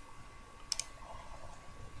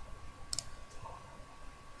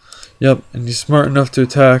 Yep, and he's smart enough to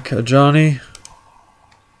attack Ajani.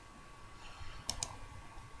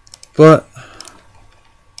 But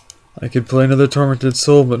I could play another Tormented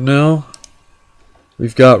Soul, but no.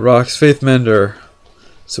 We've got Rock's Faithmender.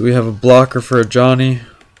 So we have a blocker for Ajani.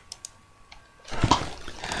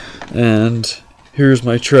 And here's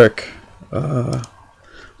my trick. I'm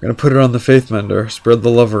going to put it on the Faithmender, spread the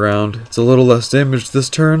love around. It's a little less damage this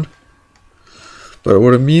turn. But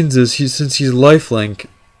what it means is, since he's lifelink,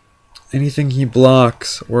 anything he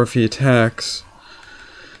blocks, or if he attacks,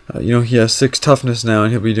 you know, he has 6 toughness now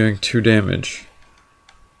and he'll be doing 2 damage.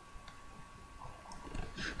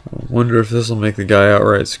 I wonder if this will make the guy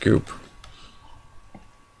outright scoop.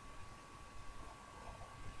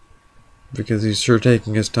 Because he's sure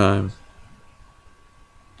taking his time.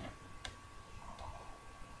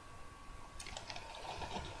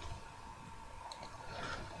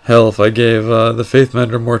 Hell, if I gave the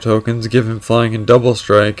Faithmender more tokens, give him flying and double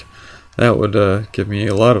strike, that would give me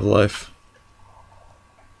a lot of life.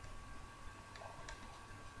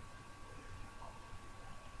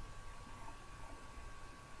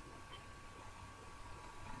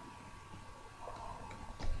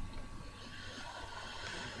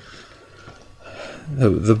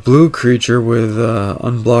 The blue creature with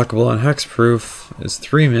unblockable and hexproof is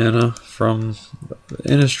 3 mana from the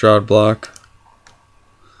Innistrad block.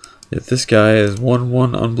 Yet this guy is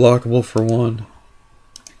 1/1 unblockable for 1.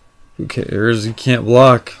 Who cares? He can't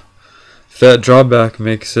block. If that drawback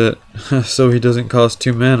makes it so he doesn't cost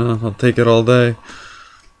 2 mana, I'll take it all day.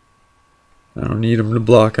 I don't need him to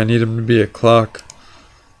block, I need him to be a clock.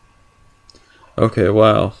 Okay,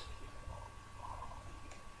 wow.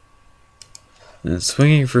 And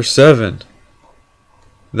swinging for 7.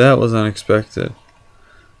 That was unexpected.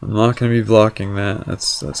 I'm not going to be blocking that.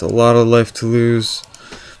 That's a lot of life to lose.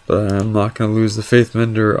 But I'm not going to lose the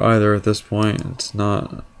Faithmender either at this point. It's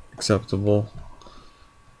not acceptable.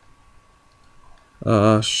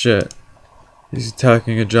 Shit. He's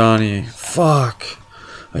attacking Ajani. Fuck!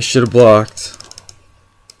 I should have blocked.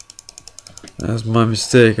 That was my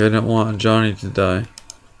mistake. I didn't want Ajani to die.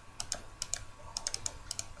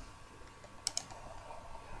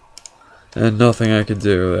 And nothing I could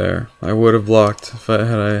do there. I would have blocked if I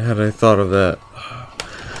had thought of that.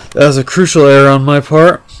 That was a crucial error on my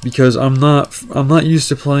part, because I'm not used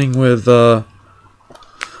to playing with I'm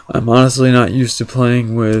honestly not used to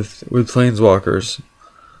playing with planeswalkers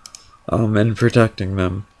and protecting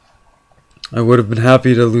them. I would have been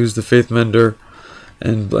happy to lose the Faithmender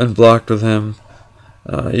and blocked with him,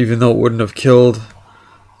 even though it wouldn't have killed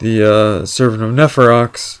the Servant of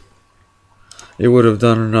Neferox. It would have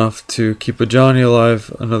done enough to keep Ajani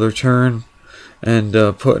alive another turn and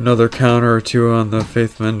put another counter or 2 on the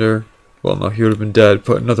Faithmender. Well, no, he would have been dead.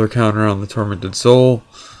 Put another counter on the Tormented Soul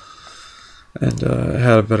and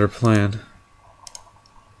had a better plan.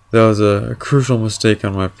 That was a crucial mistake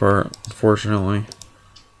on my part, unfortunately.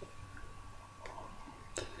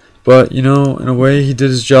 But, you know, in a way, he did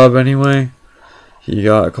his job anyway. He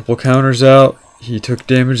got a couple counters out. He took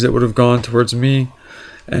damage that would have gone towards me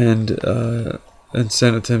and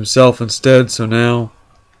sent it to himself instead. So now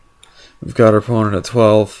we've got our opponent at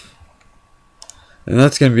 12. And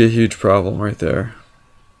that's going to be a huge problem right there.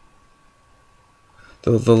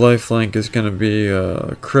 The lifelink is going to be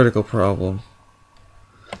a critical problem.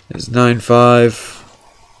 It's 9/5.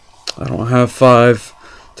 I don't have 5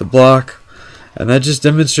 to block. And that just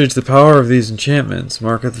demonstrates the power of these enchantments.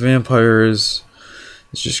 Mark of the Vampire is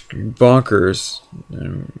just bonkers.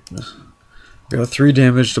 Got 3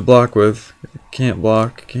 damage to block with. Can't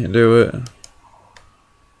block, can't do it.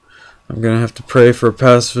 I'm gonna have to pray for a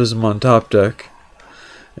pacifism on top deck.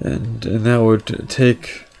 And that would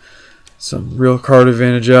take some real card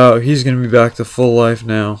advantage out. He's gonna be back to full life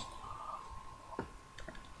now.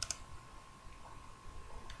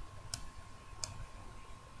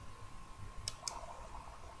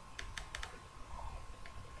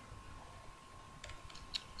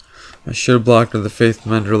 I should have blocked with the Faith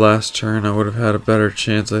Mender last turn. I would have had a better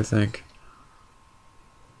chance, I think.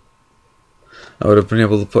 I would have been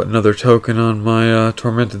able to put another token on my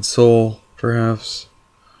Tormented Soul, perhaps.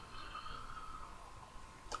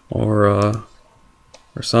 Or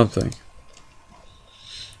something.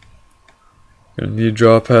 Gonna need to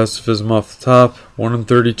draw Pacifism off the top. 1 in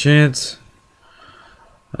 30 chance.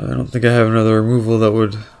 I don't think I have another removal that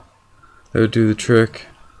would do the trick.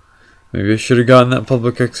 Maybe I should have gotten that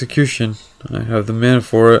Public Execution. I have the mana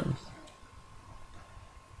for it.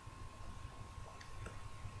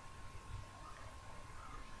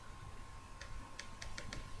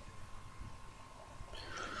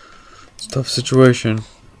 It's a tough situation.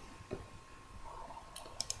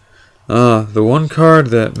 The one card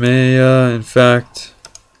that may, in fact,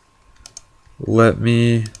 let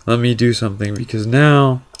me do something, because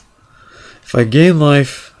now, if I gain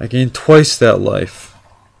life, I gain twice that life.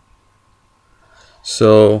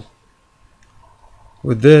 So,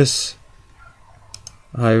 with this,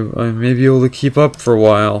 I may be able to keep up for a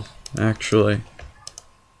while, actually.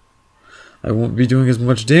 I won't be doing as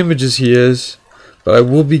much damage as he is, but I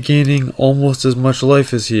will be gaining almost as much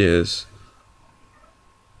life as he is.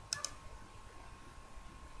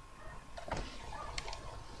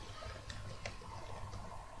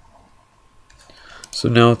 So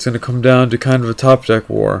now it's going to come down to kind of a top deck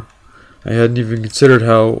war. I hadn't even considered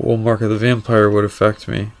how well Mark of the Vampire would affect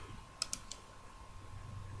me.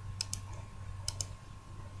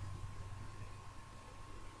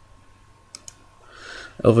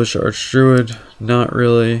 Elvish Archdruid, not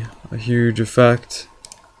really a huge effect.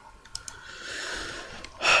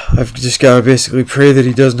 I've just got to basically pray that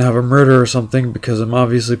he doesn't have a murder or something, because I'm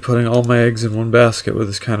obviously putting all my eggs in one basket with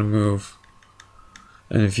this kind of move.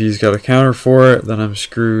 And if he's got a counter for it, then I'm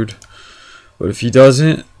screwed. But if he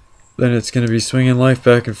doesn't, then it's going to be swinging life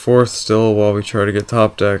back and forth still while we try to get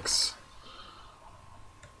top decks.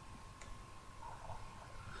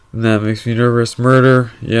 And that makes me nervous.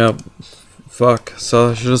 Murder. Yep. Fuck. So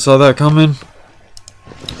I should have saw that coming.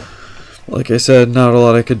 Like I said, not a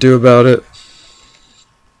lot I could do about it.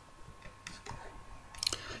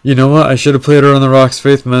 You know what? I should have played her on the Rocks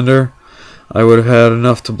Faith Mender. I would have had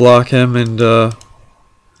enough to block him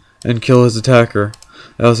and kill his attacker.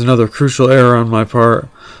 That was another crucial error on my part.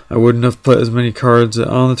 I wouldn't have put as many cards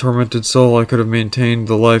on the Tormented Soul. I could have maintained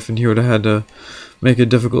the life, and he would have had to make a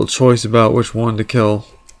difficult choice about which one to kill.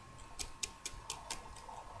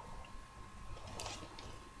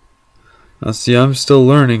 Now see, I'm still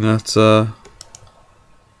learning. That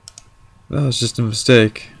was just a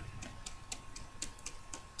mistake.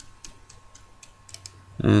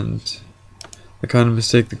 And the kind of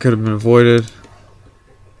mistake that could have been avoided.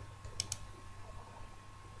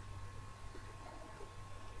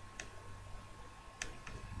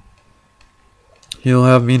 He'll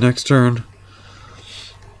have me next turn.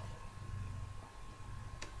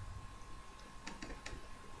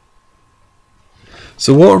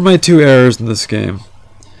 So what were my 2 errors in this game?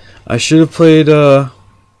 I should have played the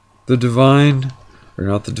Divine, or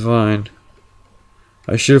not the Divine.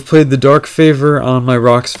 I should have played the Dark Favor on my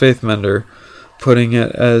Rocks Faith Mender, putting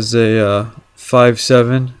it as a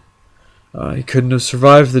 5/7. He couldn't have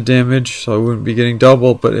survived the damage, so I wouldn't be getting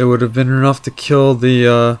double, but it would have been enough to kill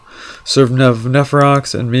the Servant of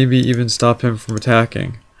Nephrox and maybe even stop him from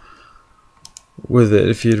attacking with it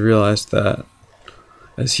if he had realized that.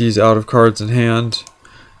 As he's out of cards in hand,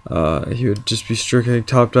 he would just be strictly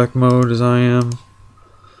top deck mode as I am.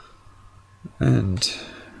 And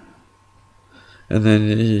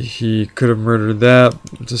then he could have murdered that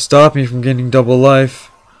to stop me from getting double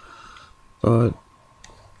life. But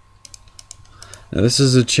now this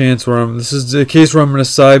is a chance where this is a case where I'm going to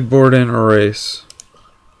sideboard and erase.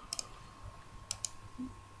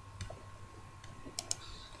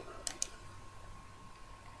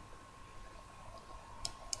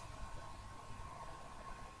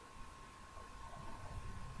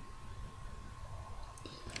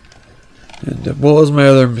 And what was my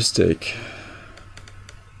other mistake?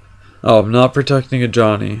 Oh, I'm not protecting a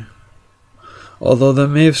Johnny. Although that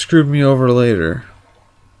may have screwed me over later.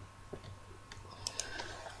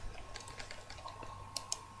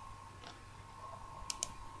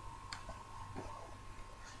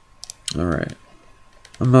 Alright.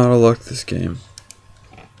 I'm out of luck this game.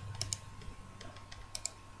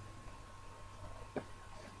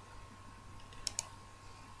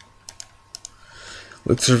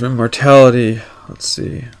 Elixir of Immortality. Let's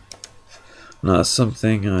see. Not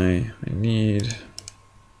something I need.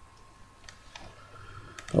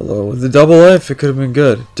 Although with the double life it could have been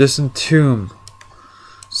good. Disentomb.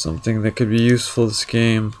 Something that could be useful this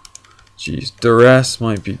game. Jeez, Duress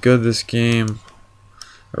might be good this game.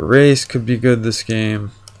 Erase could be good this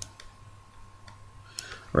game.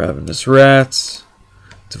 Ravenous Rats.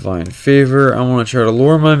 Divine Favor. I want to try to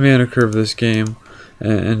lower my mana curve this game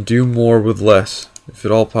and do more with less, if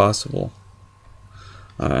at all possible.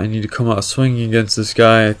 I need to come out swinging against this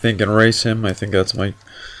guy, I think, and race him. I think that's my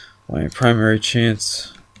primary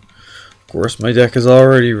chance. Of course, my deck is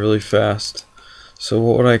already really fast. So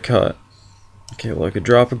what would I cut? Okay, well, I could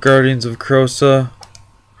drop a Guardians of Krosa.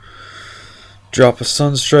 Drop a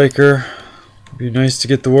Sunstriker. It'd be nice to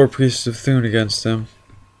get the War Priest of Thune against him.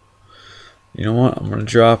 You know what? I'm going to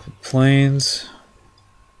drop a Plains.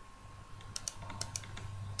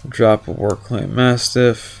 Drop a Warclaimed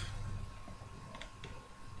Mastiff.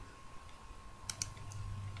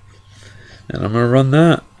 And I'm going to run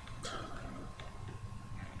that.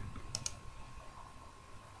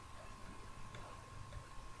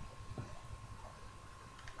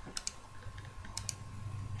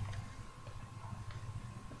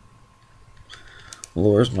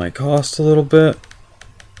 Lowers my cost a little bit.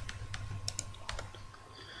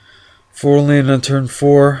 4 land on turn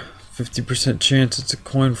 4. 50% chance it's a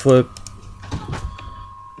coin flip.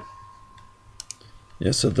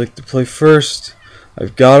 Yes, I'd like to play first.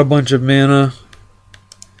 I've got a bunch of mana.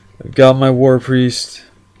 I've got my War Priest.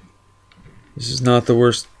 This is not the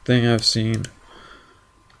worst thing I've seen.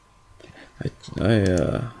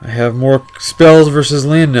 I have more spells versus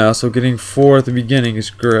land now, so getting 4 at the beginning is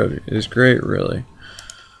great, really.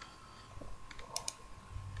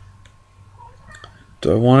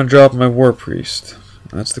 Do I want to drop my War Priest?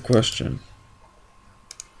 That's the question.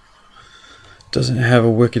 Doesn't have a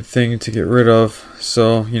wicked thing to get rid of,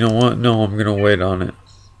 so you know what? No, I'm gonna wait on it.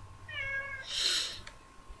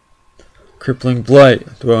 Crippling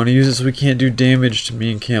Blight. Do I want to use it so we can't do damage to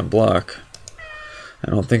me and can't block? I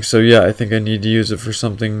don't think so yet. I think I need to use it for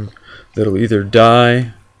something that'll either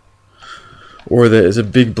die or that is a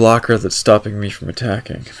big blocker that's stopping me from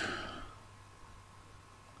attacking.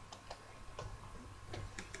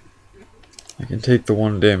 I can take the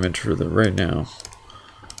 1 damage for the right now.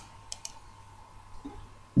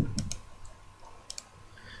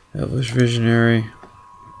 Elvish Visionary.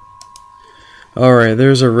 Alright,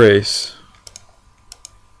 there's a race.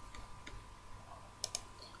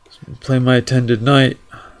 So play my Attended Knight.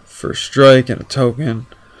 First strike and a token.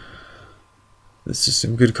 This is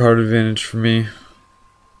some good card advantage for me,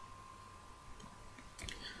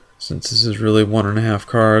 since this is really 1.5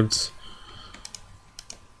 cards.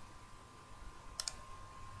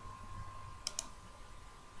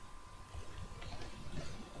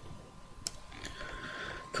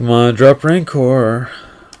 Come on, drop Rancor.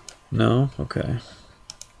 No? Okay.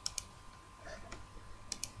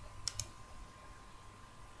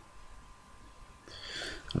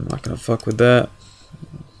 I'm not gonna fuck with that.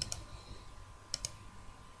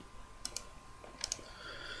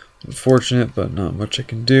 Unfortunate, but not much I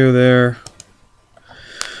can do there.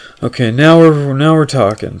 Okay, now we're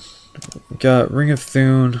talking. We got Ring of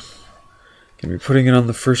Thune. Gonna be putting it on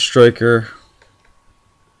the first striker.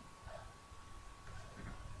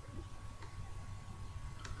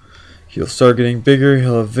 He'll start getting bigger,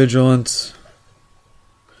 he'll have vigilance.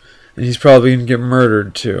 And he's probably going to get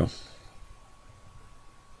murdered too.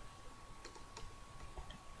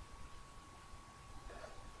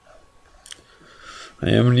 I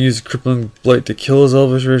am going to use Crippling Blight to kill his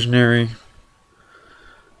Elvish Visionary.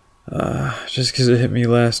 Just because it hit me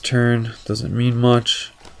last turn doesn't mean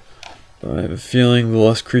much. But I have a feeling the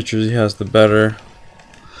less creatures he has, the better.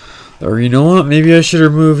 Or you know what? Maybe I should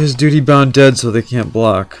remove his Duty Bound Dead so they can't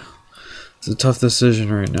block. It's a tough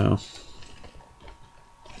decision right now.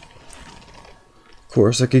 Of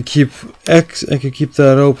course, I could keep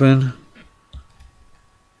that open.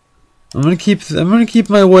 I'm gonna keep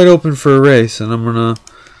my white open for a race, and I'm gonna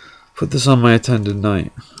put this on my Attended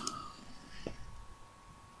Knight.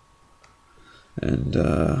 And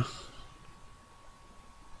I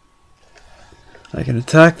can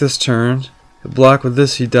attack this turn. Block with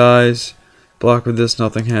this, he dies. Block with this,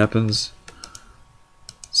 nothing happens.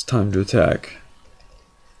 It's time to attack.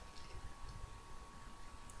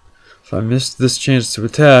 If I missed this chance to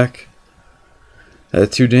attack,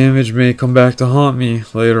 that 2 damage may come back to haunt me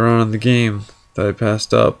later on in the game that I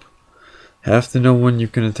passed up. Have to know when you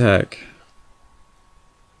can attack.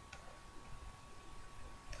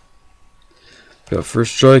 Got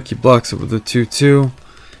first strike, he blocks it with a 2/2.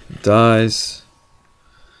 It dies.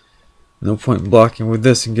 No point in blocking with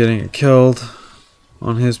this and getting it killed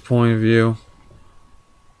on his point of view.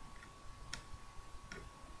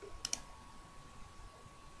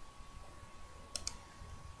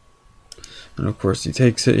 And of course he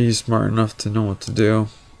takes it, he's smart enough to know what to do.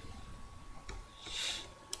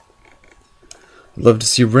 I'd love to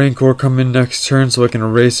see Rancor come in next turn so I can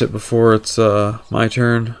erase it before it's my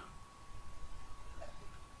turn.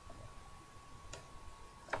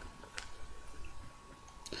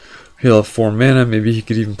 He'll have 4 mana, maybe he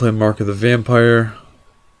could even play Mark of the Vampire.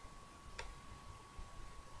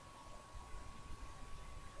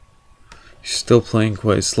 He's still playing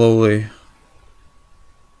quite slowly.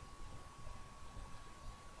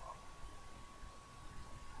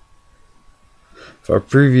 If our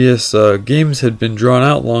previous games had been drawn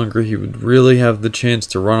out longer, he would really have the chance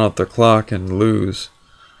to run out the clock and lose.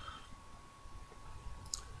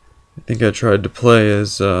 I think I tried to play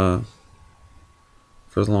as for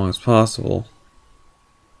as long as possible.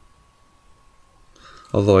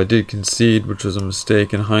 Although I did concede, which was a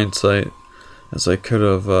mistake in hindsight, as I could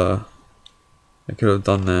have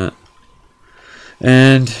done that.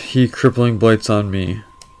 And he crippling blights on me,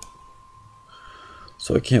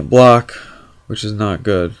 so I can't block, which is not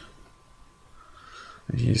good.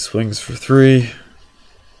 And he swings for 3,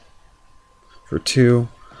 for 2.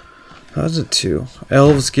 How's it 2?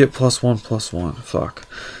 Elves get +1/+1. Fuck.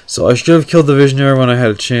 So I should have killed the Visionary when I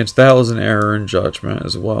had a chance. That was an error in judgment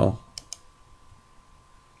as well.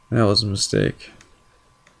 That was a mistake.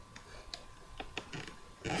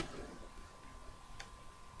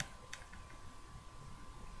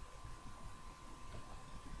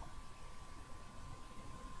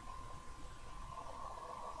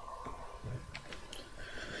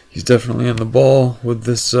 He's definitely on the ball with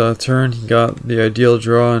this turn. He got the ideal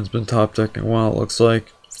draw and has been top decking well, it looks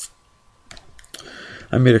like.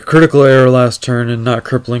 I made a critical error last turn in not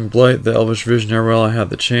crippling Blight the Elvish Visionary while I had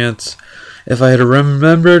the chance. If I had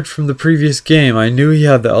remembered from the previous game, I knew he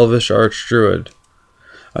had the Elvish Archdruid.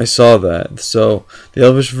 I saw that. So the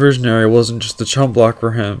Elvish Visionary wasn't just a chump block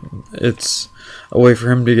for him. It's a way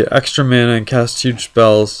for him to get extra mana and cast huge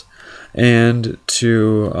spells and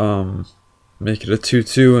to make it a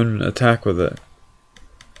 2/2 and attack with it.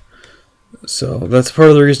 So that's part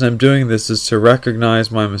of the reason I'm doing this, is to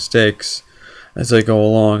recognize my mistakes as I go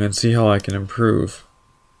along and see how I can improve.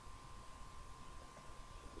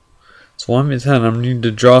 So I'm at 10. I need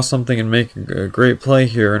to draw something and make a great play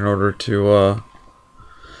here in order to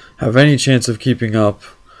have any chance of keeping up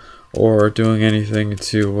or doing anything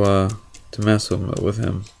to mess with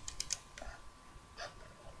him.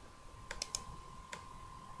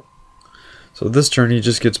 So this turn he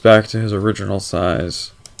just gets back to his original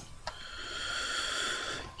size.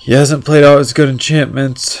 He hasn't played out his good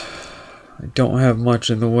enchantments. I don't have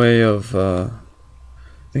much in the way of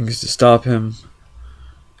things to stop him.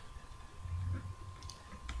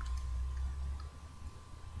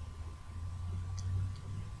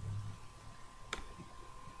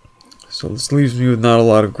 So this leaves me with not a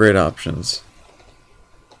lot of great options.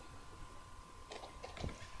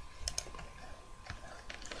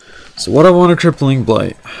 So what I want a Crippling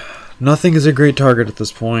Blight. Nothing is a great target at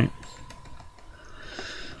this point.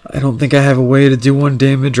 I don't think I have a way to do 1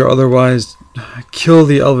 damage or otherwise kill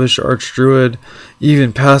the Elvish Archdruid.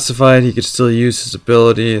 Even pacified, he could still use his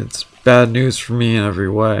ability. It's bad news for me in every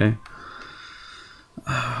way.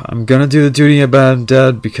 I'm gonna do the duty of Bad and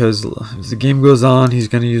Dead because as the game goes on, he's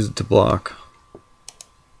gonna use it to block,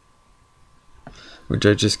 which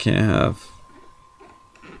I just can't have.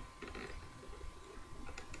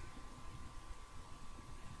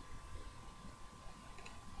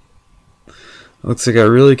 Looks like I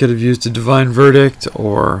really could have used a Divine Verdict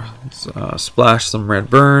or splash some Red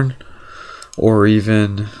Burn, or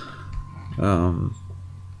even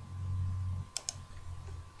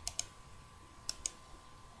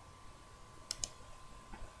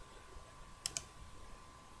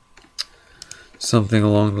something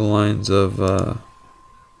along the lines of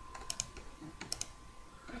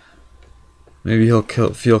maybe he'll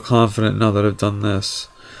feel confident now that I've done this.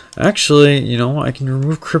 Actually, you know, I can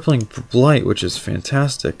remove Crippling Blight, which is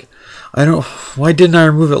fantastic. Why didn't I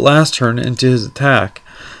remove it last turn into his attack?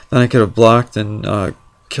 Then I could have blocked and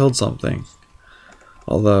killed something.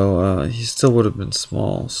 Although he still would have been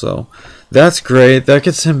small. So that's great. That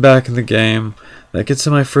gets him back in the game. That gets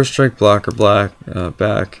him my first strike blocker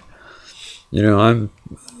back. You know, I'm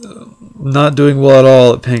not doing well at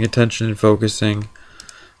all at paying attention and focusing.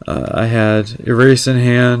 I had Erase in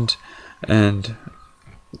hand, and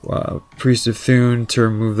Priest of Thune to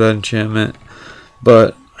remove that enchantment.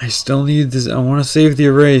 But I still need this. I want to save the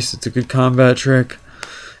erase. It's a good combat trick.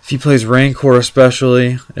 If he plays Rancor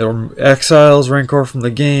especially, it exiles Rancor from the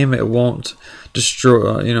game. It won't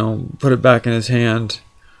destroy, put it back in his hand.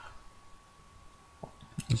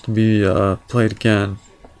 It can be played again.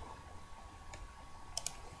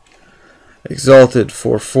 Exalted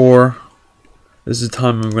 4/4. This is the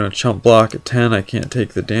time I'm going to chump block at 10. I can't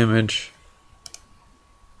take the damage.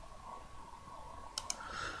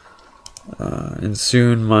 And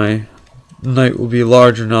soon my knight will be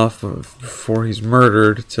large enough before he's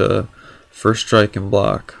murdered to first strike and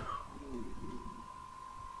block.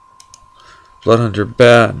 Bloodhunter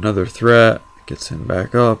Bat, another threat, gets him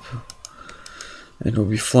back up. And he'll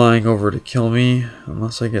be flying over to kill me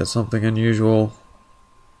unless I get something unusual.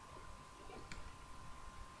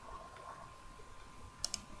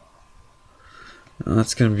 And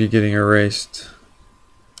that's going to be getting erased.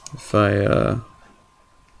 If I,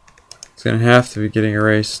 it's going to have to be getting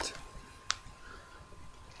erased.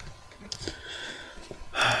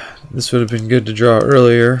 This would have been good to draw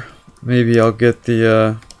earlier. Maybe I'll get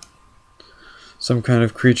the some kind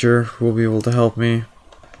of creature who will be able to help me.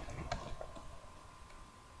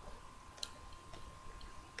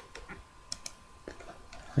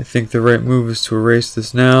 I think the right move is to erase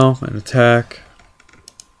this now and attack.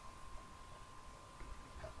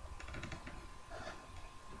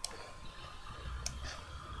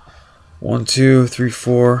 One, two, three,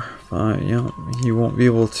 four. Fine. Yeah, he won't be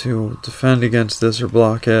able to defend against this or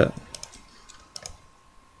block it.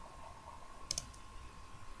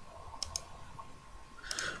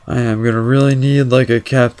 I am gonna really need like a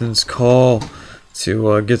captain's call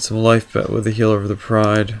to get some life bet with the Healer of the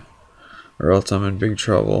Pride, or else I'm in big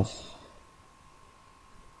trouble.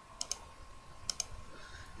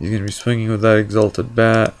 He's gonna be swinging with that Exalted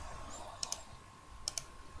Bat.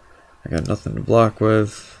 I got nothing to block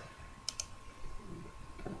with.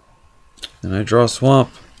 And I draw Swamp.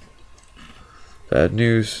 Bad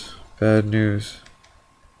news. Bad news.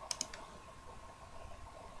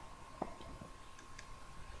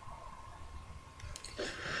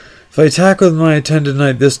 If I attack with my Attended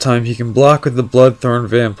Knight this time, he can block with the Bloodthorn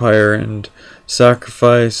Vampire and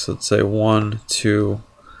sacrifice, let's say, 1, 2,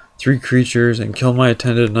 3 creatures and kill my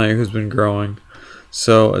Attended Knight who's been growing.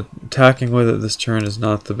 So attacking with it this turn is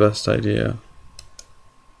not the best idea.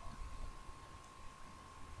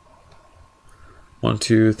 1,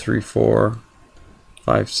 2, 3, 4,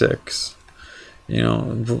 5, 6.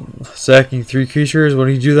 Sacking 3 creatures. Would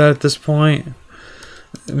he do that at this point?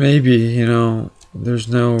 Maybe. There's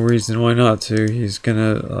no reason why not to. He's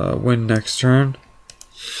gonna win next turn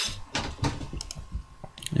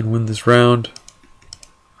and win this round,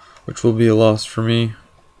 which will be a loss for me.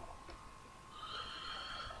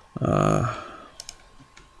 Play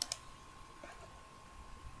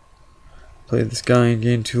this guy and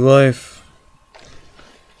gain 2 life.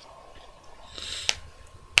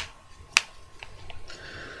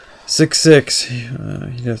 Six,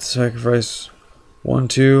 he'd have to sacrifice 1,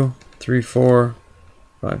 2, 3, 4,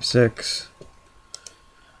 5, 6.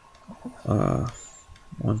 1,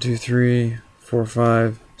 2, 3, 4,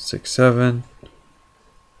 5, 6, 7.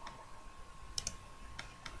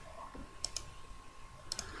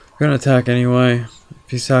 I'm gonna attack anyway.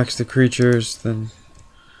 If he sacks the creatures, then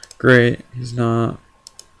great. He's not.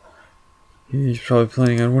 He's probably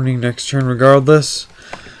planning on winning next turn regardless.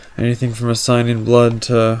 Anything from a Sign in Blood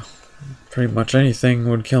to pretty much anything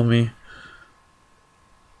would kill me.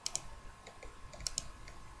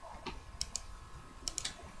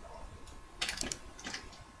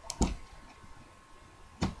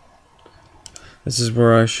 This is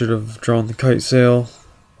where I should have drawn the Kite Sail.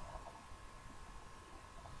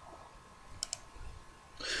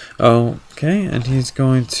 Okay, and he's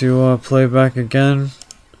going to play back again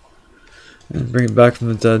and bring it back from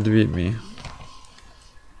the dead to beat me.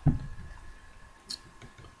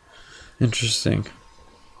 Interesting.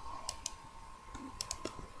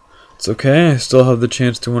 It's okay, I still have the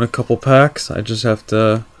chance to win a couple packs. I just have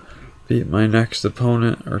to beat my next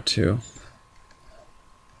opponent or 2.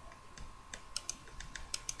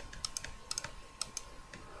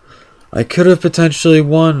 I could have potentially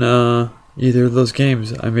won either of those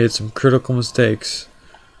games. I made some critical mistakes.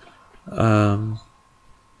 I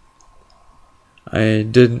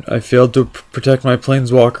failed to protect my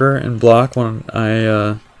Planeswalker and block when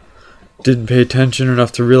I didn't pay attention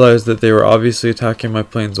enough to realize that they were obviously attacking my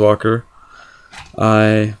Planeswalker.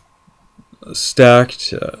 I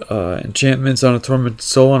stacked enchantments on a Tormented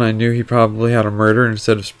Soul, and I knew he probably had a Murder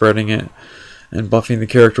instead of spreading it and buffing the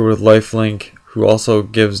character with Lifelink, who also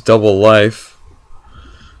gives double life.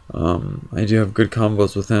 I do have good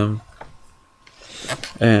combos with him,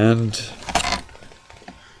 and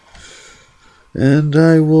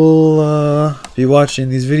I will be watching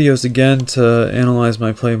these videos again to analyze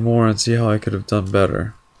my play more and see how I could have done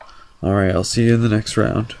better. Alright, I'll see you in the next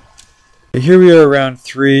round. Here we are, round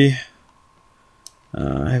 3.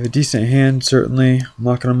 I have a decent hand, certainly. I'm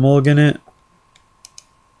not going to mulligan it.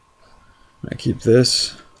 I keep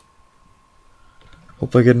this.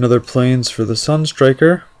 Hope I get another plains for the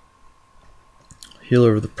Sunstriker.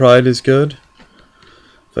 Healer of the Pride is good.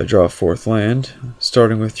 If I draw a 4th land,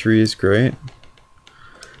 starting with 3 is great.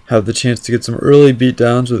 Have the chance to get some early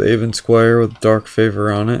beatdowns with Avon Squire with Dark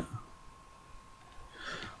Favor on it.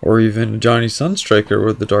 Or even Johnny Sunstriker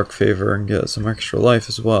with the Dark Favor and get some extra life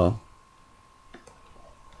as well.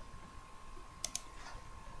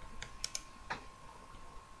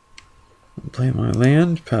 Play my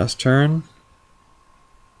land, pass turn.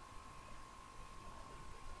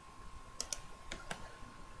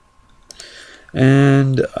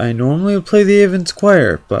 And I normally would play the Avon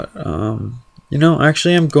Squire, but you know,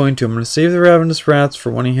 actually I'm going to save the Ravenous Rats for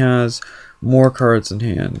when he has more cards in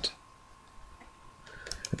hand.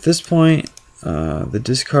 At this point, the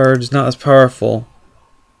discard is not as powerful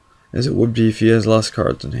as it would be if he has less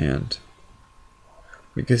cards in hand,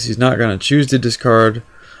 because he's not going to choose to discard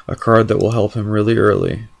a card that will help him really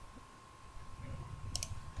early.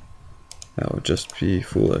 That would just be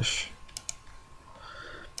foolish.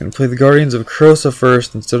 I'm going to play the Guardians of Krosa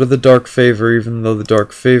first instead of the Dark Favor, even though the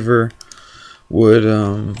Dark Favor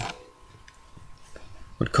would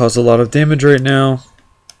cause a lot of damage right now.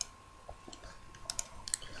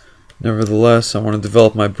 Nevertheless, I want to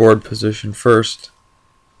develop my board position first.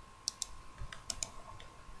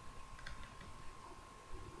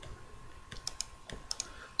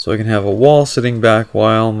 So I can have a wall sitting back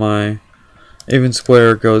while my Avon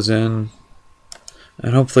Square goes in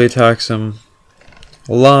and hopefully attacks him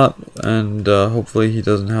a lot, and hopefully he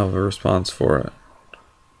doesn't have a response for it.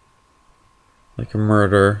 Like a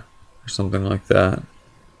murder or something like that.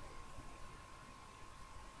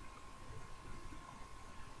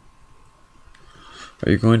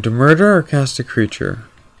 Are you going to murder or cast a creature?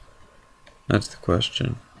 That's the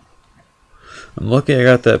question. I'm lucky I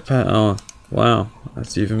got that oh, wow,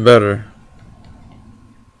 that's even better.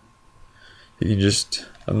 You can just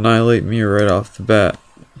annihilate me right off the bat.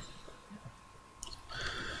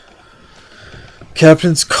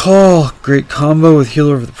 Captain's Call, great combo with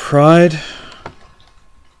Healer of the Pride.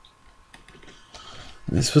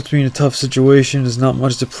 This puts me in a tough situation. There's not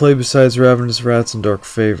much to play besides Ravenous Rats and Dark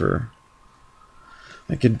Favor.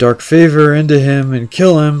 I could Dark Favor into him and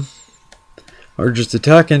kill him, or just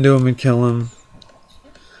attack into him and kill him.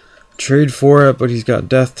 Trade for it, but he's got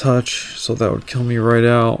Death Touch, so that would kill me right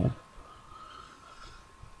out.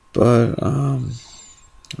 But I'm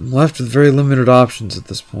left with very limited options at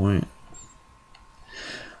this point.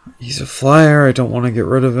 He's a flyer. I don't want to get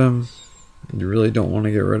rid of him. You really don't want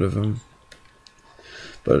to get rid of him.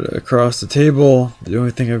 But across the table, the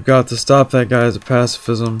only thing I've got to stop that guy is a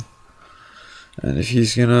pacifism. And if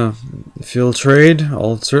he'll trade,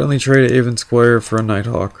 I'll certainly trade Avon Square for a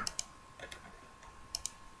Nighthawk.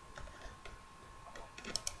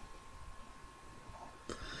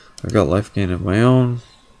 I've got life gain of my own.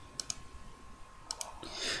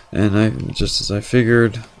 And just as I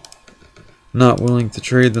figured, not willing to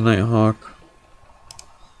trade the Nighthawk.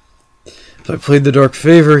 If I played the Dark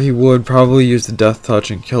Favor, he would probably use the Death Touch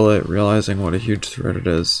and kill it, realizing what a huge threat it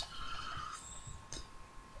is.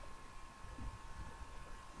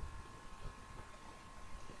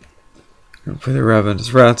 I'm gonna play the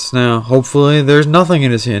Ravenous Rats now. Hopefully there's nothing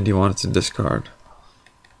in his hand he wants to discard.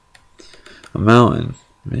 A mountain.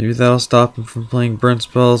 Maybe that'll stop him from playing burn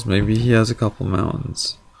spells. Maybe he has a couple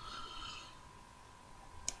mountains.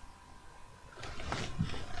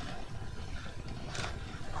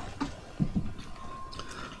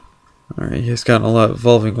 Alright, he's gotten a lot of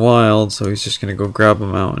Evolving Wild, so he's just going to go grab a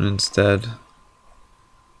mountain instead.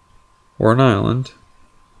 Or an island.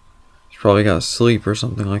 He's probably got sleep or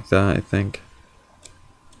something like that, I think.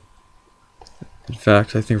 In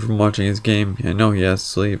fact, I think from watching his game, I know he has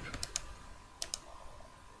sleep.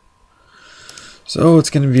 So it's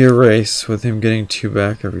going to be a race with him getting 2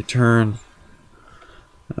 back every turn.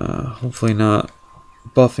 Hopefully not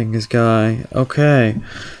buffing his guy. Okay,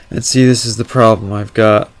 and see, this is the problem I've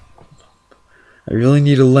got. I really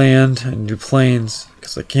need a land. I need plains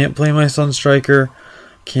because I can't play my Sunstriker,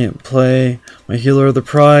 can't play my Healer of the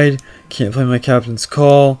Pride, can't play my Captain's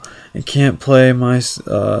Call, and can't play my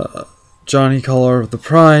Johnny Caller of the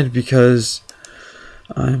Pride because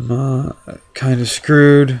I'm kind of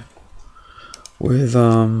screwed with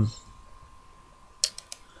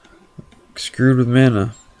screwed with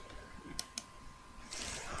mana.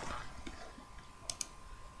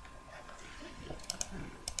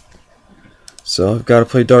 So I've got to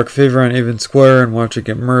play Dark Favor on Even Square and watch it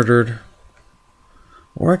get murdered.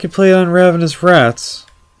 Or I could play it on Ravenous Rats,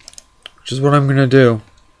 which is what I'm going to do.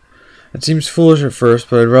 It seems foolish at first,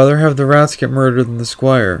 but I'd rather have the rats get murdered than the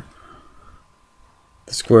squire.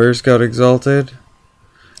 The squires got exalted.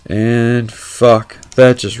 And fuck,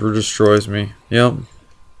 that just destroys me. Yep.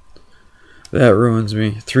 That ruins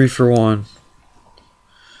me. 3 for 1.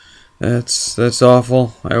 That's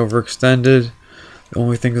awful. I overextended. The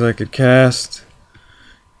only things I could cast.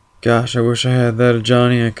 Gosh, I wish I had that of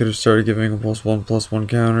Johnny. I could have started giving him +1/+1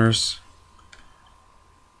 counters.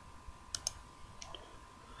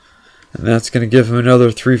 And that's going to give him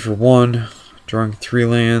another 3 for 1. Drawing 3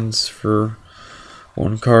 lands for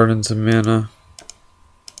 1 card and some mana.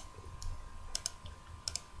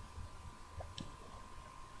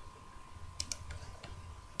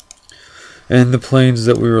 And the planes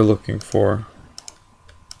that we were looking for.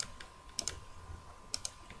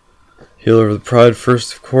 Healer of the Pride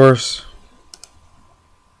first, of course.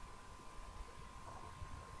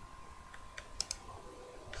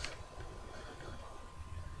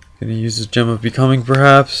 Gonna use his Gem of Becoming,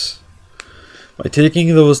 perhaps. By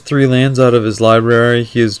taking those 3 lands out of his library,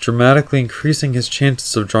 he is dramatically increasing his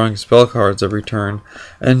chances of drawing spell cards every turn,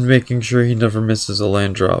 and making sure he never misses a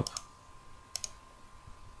land drop.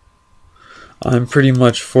 I'm pretty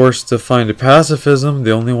much forced to find a pacifism,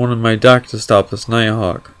 the only one in my deck to stop this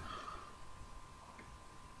Nighthawk.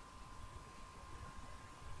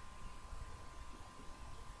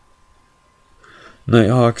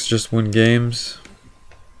 Nighthawks just win games.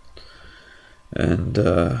 And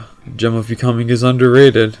Gem of Becoming is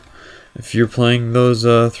underrated. If you're playing those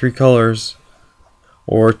 3 colors,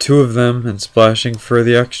 or 2 of them, and splashing for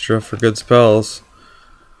the extra for good spells,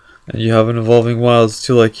 and you have an Evolving Wilds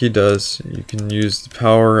too like he does, you can use the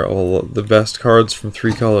power of the best cards from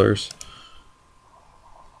 3 colors.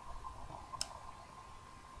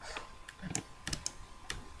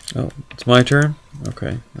 Oh, it's my turn?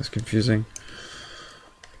 Okay, that's confusing.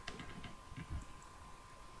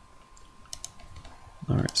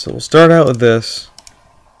 Alright, so we'll start out with this.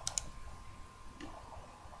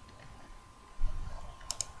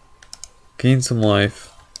 Gain some life.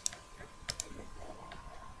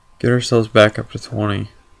 Get ourselves back up to 20.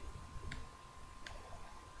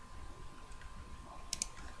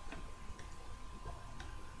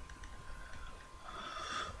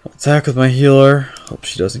 I'll attack with my healer. Hope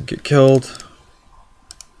she doesn't get killed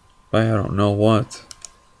by I don't know what.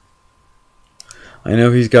 I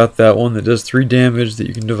know he's got that one that does 3 damage that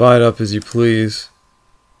you can divide up as you please.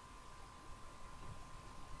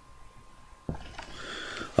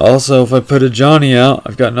 Also, if I put a Johnny out,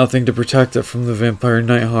 I've got nothing to protect it from the Vampire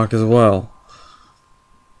Nighthawk as well.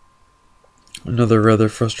 Another rather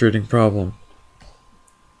frustrating problem.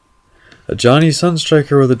 A Johnny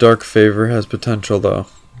Sunstriker with a Dark Favor has potential though.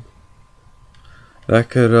 That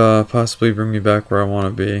could possibly bring me back where I want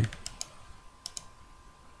to be.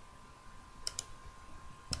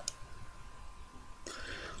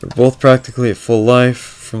 We're both practically at full life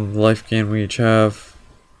from the life gain we each have.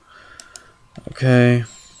 Okay.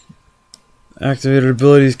 Activated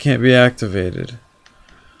abilities can't be activated.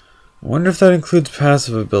 I wonder if that includes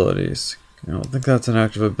passive abilities. I don't think that's an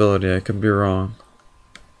active ability. I could be wrong.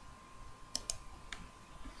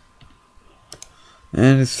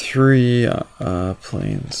 And 3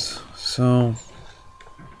 planes. So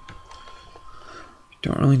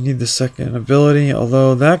don't really need the second ability,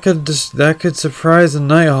 although that could surprise the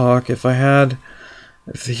Nighthawk if the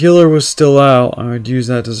healer was still out. I would use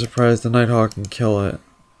that to surprise the Nighthawk and kill it.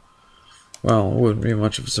 Well, it wouldn't be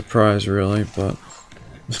much of a surprise really, but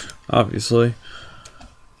obviously,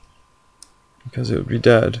 because it would be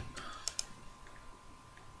dead.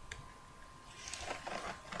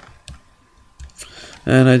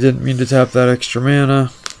 And I didn't mean to tap that extra mana.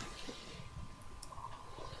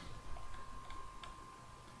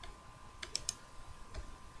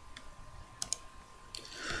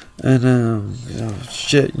 And oh,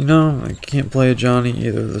 shit, I can't play a Johnny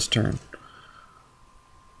either this turn.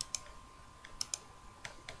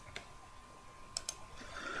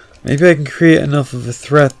 Maybe I can create enough of a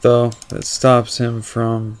threat though that stops him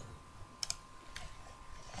from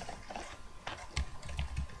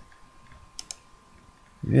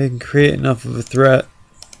Maybe I can create enough of a threat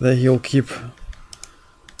that he'll keep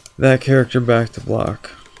that character back to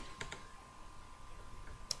block.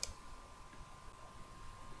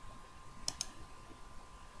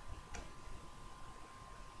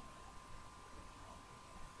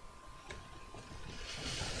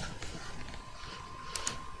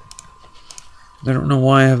 I don't know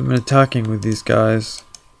why I haven't been attacking with these guys.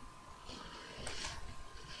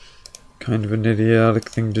 Kind of an idiotic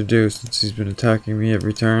thing to do since he's been attacking me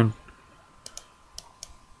every turn.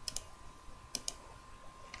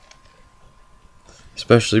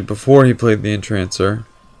 Especially before he played the Entrancer.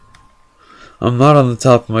 I'm not on the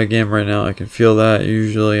top of my game right now, I can feel that.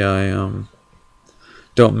 Usually I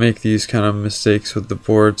don't make these kind of mistakes with the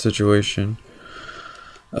board situation.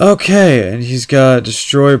 Okay, and he's got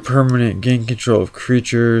destroy permanent, gain control of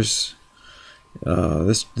creatures.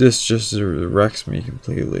 This just wrecks me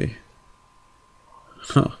completely.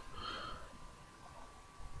 Huh.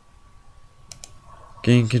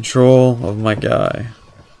 Gain control of my guy.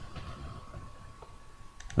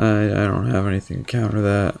 I don't have anything to counter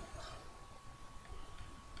that.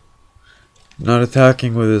 Not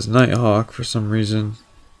attacking with his Nighthawk for some reason.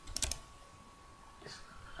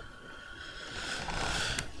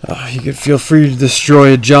 He could feel free to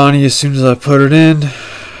destroy a Johnny as soon as I put it in.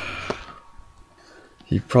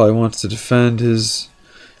 He probably wants to defend his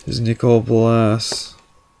Nicol Bolas.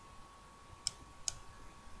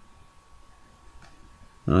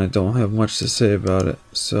 And I don't have much to say about it,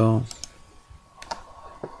 so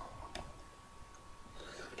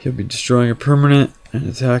he'll be destroying a permanent and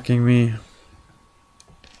attacking me.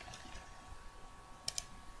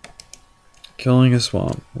 Killing a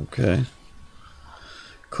swamp, okay.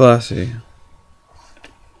 Classy.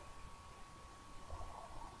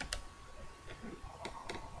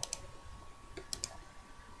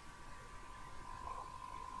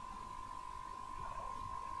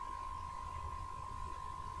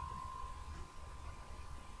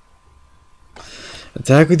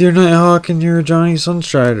 Attack with your Nighthawk and your Johnny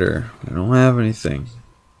Sunstrider. I don't have anything.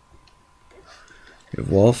 You have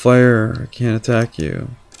Wallfire, I can't attack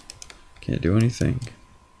you. Can't do anything.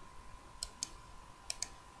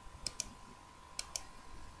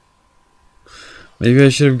 Maybe I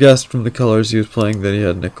should have guessed from the colors he was playing that he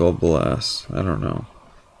had Nicol Bolas. I don't know.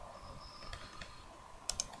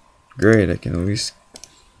 Great, I can at least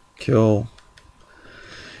kill.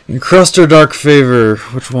 Encrust or Dark Favor?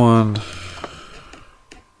 Which one?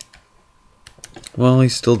 Well, he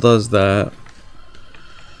still does that.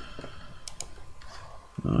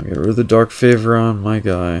 I'll get rid of the Dark Favor on my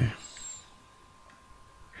guy.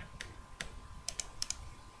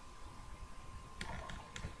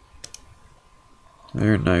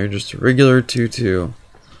 There, now you're just a regular 2/2.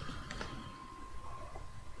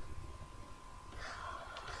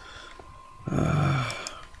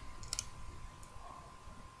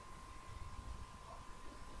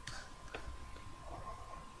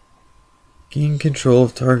 Gain control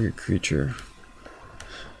of target creature.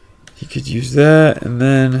 He could use that and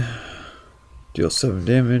then deal 7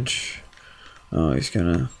 damage. Oh, he's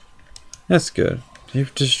gonna... That's good.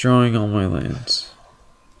 He's destroying all my lands.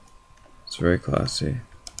 It's very classy.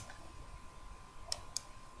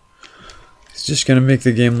 He's just gonna make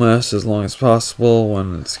the game last as long as possible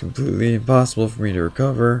when it's completely impossible for me to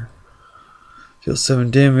recover. Deal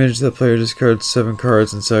 7 damage. That player discards 7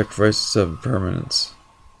 cards and sacrifices 7 permanents.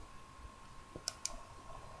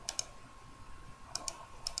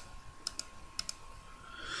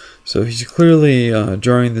 So he's clearly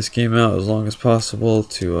drawing this game out as long as possible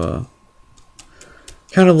to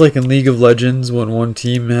kind of like in League of Legends when one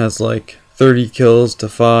team has like 30 kills to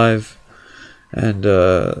 5 and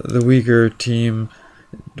the weaker team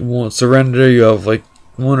won't surrender. You have like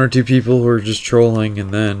 1 or 2 people who are just trolling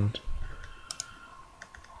and then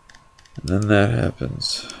that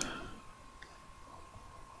happens.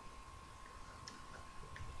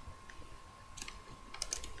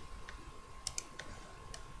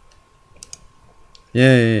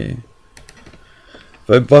 Yay. If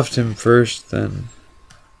I buffed him first, then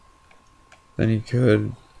he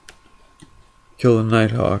could kill the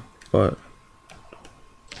Nighthawk, but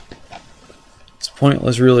it's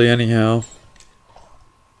pointless really anyhow.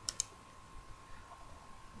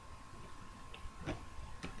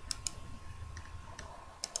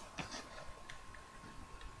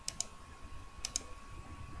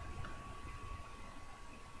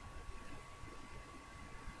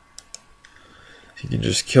 He can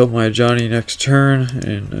just kill my Johnny next turn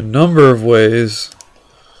in a number of ways.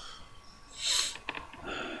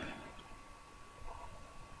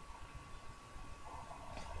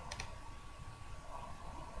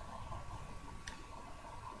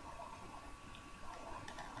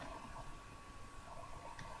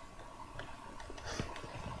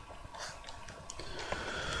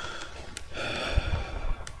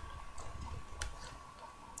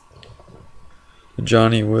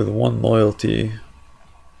 Johnny with 1 loyalty.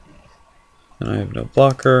 And I have no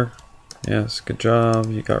blocker. Yes, good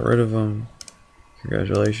job. You got rid of him.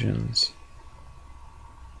 Congratulations.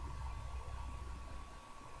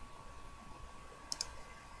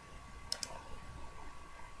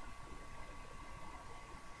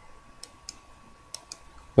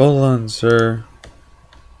 Well done, sir.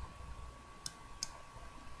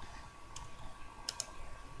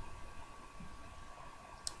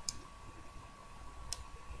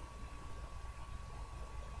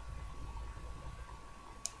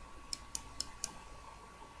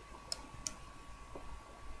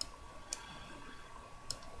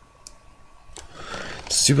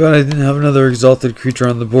 It's too bad I didn't have another exalted creature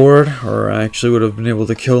on the board, or I actually would have been able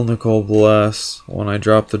to kill Nicole Bless when I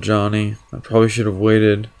dropped the Johnny. I probably should have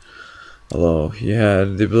waited, although he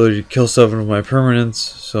had the ability to kill 7 of my permanents,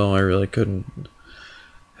 so I really couldn't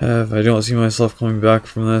have. I don't see myself coming back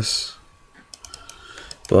from this,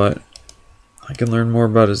 but I can learn more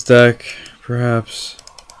about his deck, perhaps.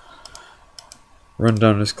 Run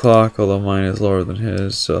down his clock, although mine is lower than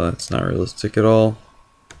his, so that's not realistic at all.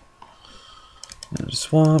 And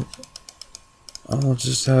swamp. I'll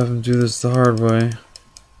just have him do this the hard way.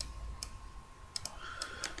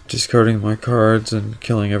 Discarding my cards and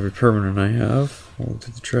killing every permanent I have will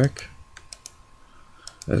do the trick.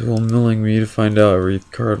 As well milling me to find out every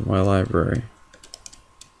card in my library.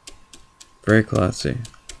 Very classy.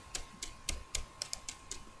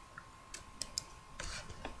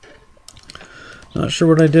 Not sure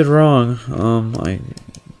what I did wrong. I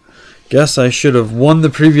guess I should have won the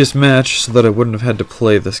previous match so that I wouldn't have had to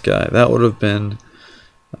play this guy. That would have been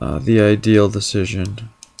the ideal decision.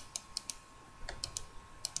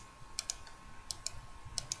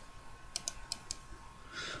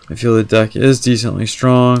 I feel the deck is decently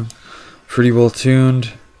strong, pretty well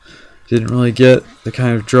tuned. Didn't really get the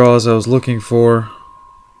kind of draws I was looking for.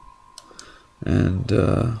 And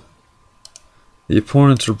the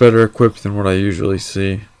opponents are better equipped than what I usually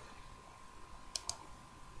see.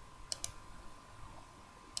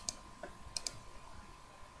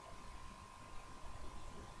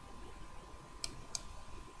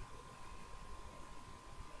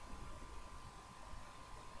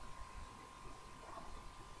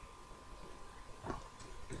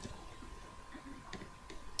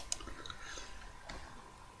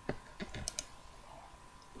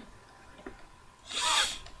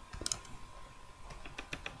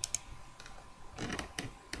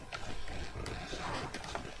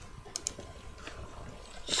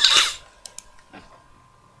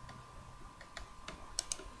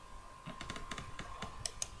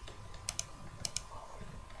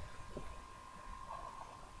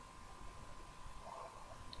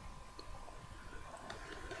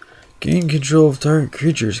 Gain control of target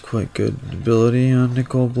creature is quite good ability on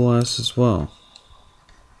Nicole Bless as well.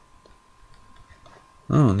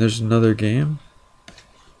 Oh, and there's another game?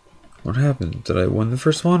 What happened? Did I win the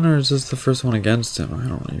first one, or is this the first one against him? I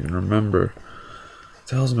don't even remember. What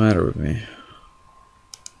the hell's the matter with me?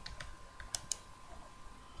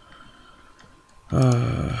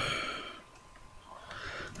 I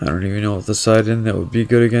don't even know what the side in that would be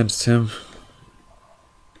good against him.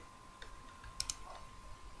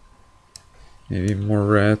 Maybe more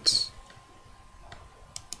rats.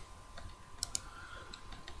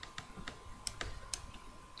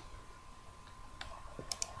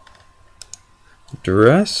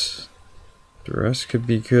 Duress? Duress could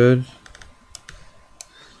be good.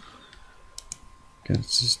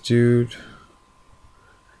 Against this dude.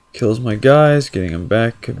 Kills my guys. Getting him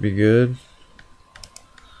back could be good.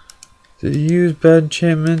 Did he use bad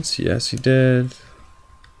enchantments? Yes, he did.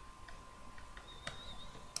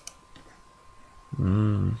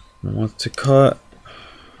 What to cut?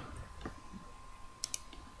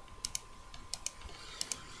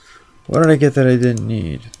 What did I get that I didn't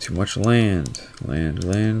need? Too much land. Land,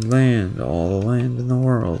 land, land. All the land in the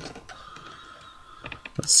world.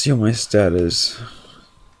 Let's see what my stat is.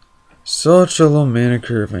 Such a low mana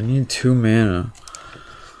curve. I need 2 mana.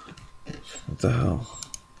 What the hell?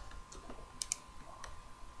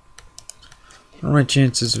 What are my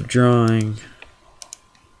chances of drawing?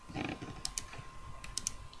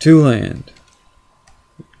 2 land.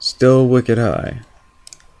 Still wicked high.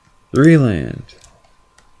 3 land.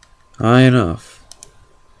 High enough.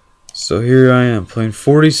 So here I am playing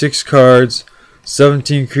 46 cards,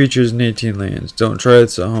 17 creatures, and 18 lands. Don't try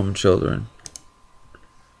this at home, children.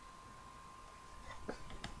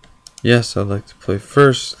 Yes, I'd like to play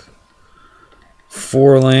first.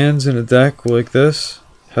 4 lands in a deck like this.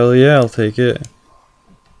 Hell yeah, I'll take it.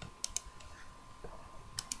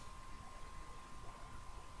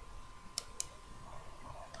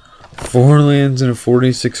 Four lands in a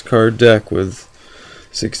 46 card deck with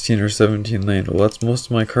 16 or 17 land. Well, that's most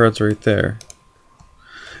of my cards right there.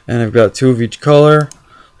 And I've got 2 of each color,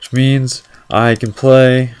 which means I can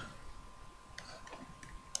play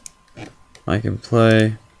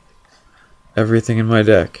everything in my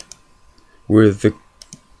deck with the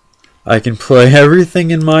I can play everything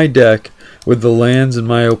in my deck with the lands in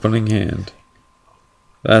my opening hand.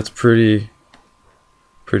 That's pretty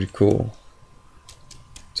cool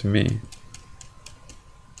to me.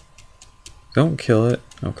 Don't kill it.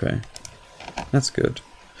 Okay. That's good.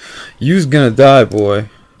 You's gonna die, boy.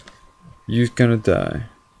 You's gonna die.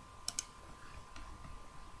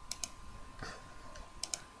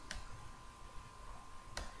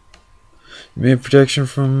 You may have protection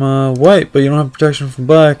from white, but you don't have protection from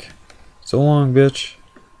black. So long, bitch.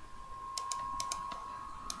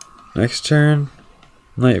 Next turn,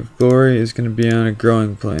 Knight of Glory is going to be on a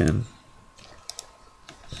growing plan.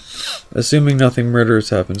 Assuming nothing murderous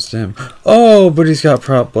happens to him. Oh, but he's got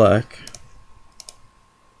prop black.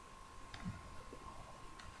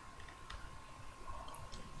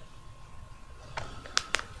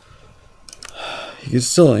 You can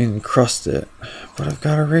still encrust it, but I've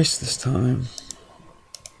got a race this time.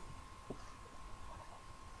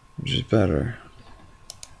 Which is better.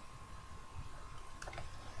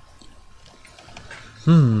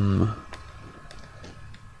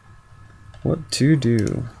 What to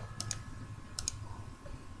do?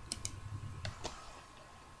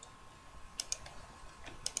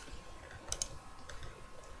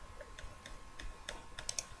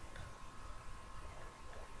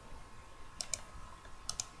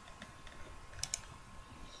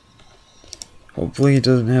 Hopefully he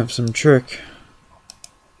doesn't have some trick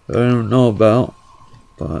that I don't know about,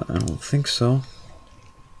 but I don't think so.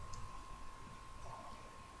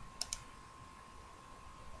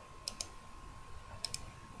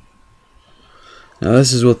 Now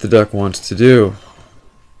this is what the deck wants to do.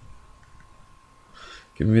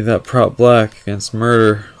 Give me that prop black against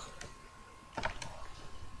murder.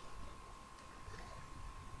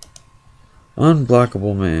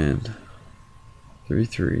 Unblockable man.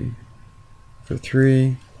 3/3. For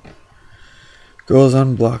 3. Goes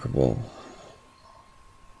unblockable.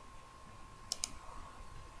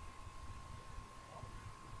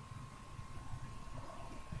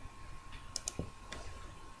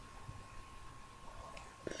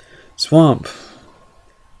 Swamp.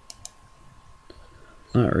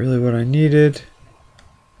 Not really what I needed.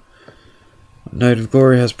 Knight of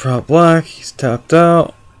Glory has prop black. He's tapped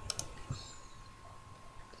out.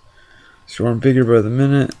 He's growing bigger by the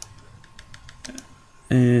minute.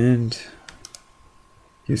 And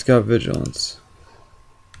he's got vigilance.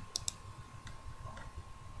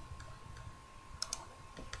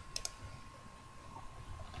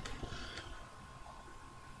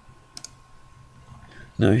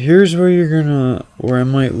 Now here's where I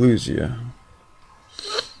might lose you.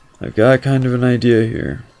 I've got kind of an idea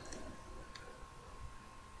here.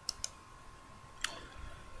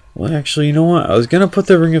 Well, actually, you know what? I was gonna put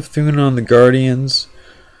the Ring of Thune on the Guardians,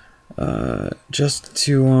 just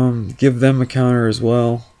to give them a counter as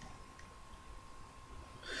well.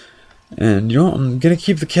 And you know what? I'm gonna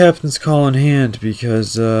keep the Captain's Call in hand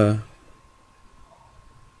because I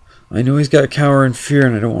know he's got Cower and Fear,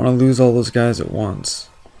 and I don't want to lose all those guys at once.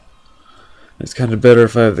 It's kind of better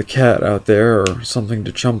if I have the cat out there or something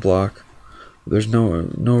to chump block. There's no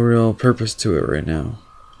real purpose to it right now.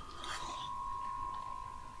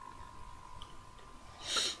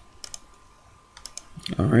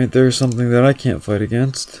 Alright, there's something that I can't fight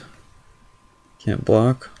against. Can't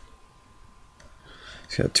block.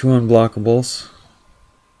 He's got 2 unblockables.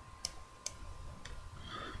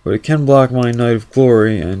 But it can block my Knight of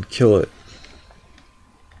Glory and kill it.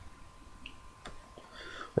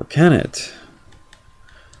 Or can it?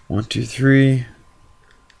 1, 2, 3.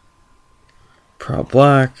 Prop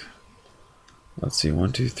black. Let's see,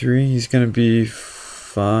 1, 2, 3. He's gonna be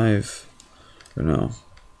 5. Or no.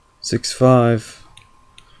 6, 5.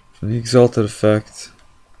 From the Exalted effect.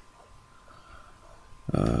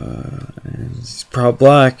 And he's prop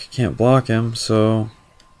black. Can't block him, so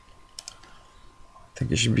I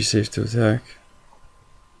think it should be safe to attack.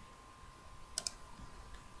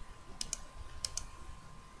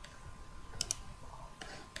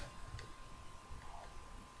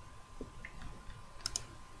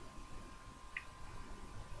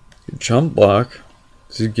 Good chump block.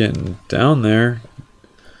 He's getting down there.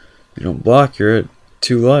 You don't block, you're at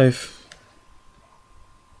 2 life.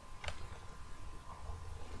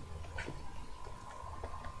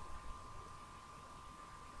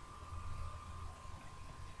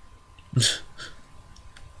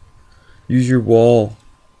 Use your wall.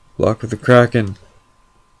 Block with the Kraken.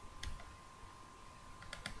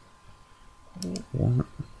 What?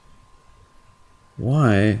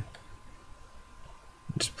 Why?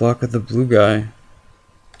 Just block with the blue guy.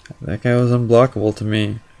 That guy was unblockable to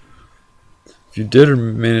me. If you did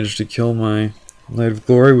manage to kill my Knight of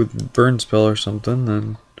Glory with Burn Spell or something,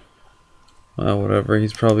 then Whatever,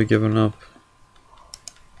 he's probably given up.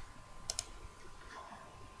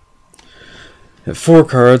 At 4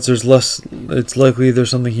 cards, there's less. It's likely there's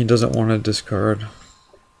something he doesn't want to discard.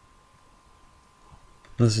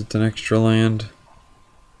 Unless it's an extra land.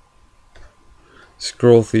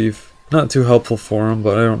 Scroll Thief. Not too helpful for him,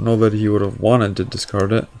 but I don't know that he would have wanted to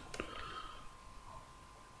discard it.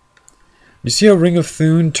 You see how Ring of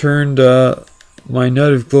Thune turned my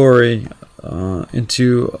Knight of Glory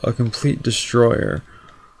into a complete destroyer.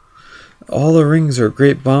 All the rings are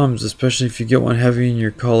great bombs, especially if you get one heavy in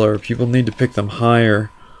your color. People need to pick them higher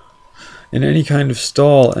in any kind of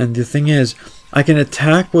stall. And the thing is, I can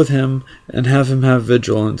attack with him and have him have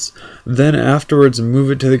vigilance. Then afterwards move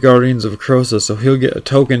it to the Guardians of Crosa, so he'll get a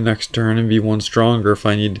token next turn and be one stronger if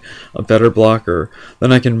I need a better blocker.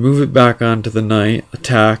 Then I can move it back onto the Knight,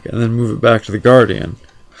 attack, and then move it back to the Guardian.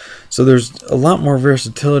 So there's a lot more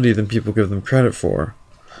versatility than people give them credit for.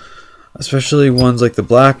 Especially ones like the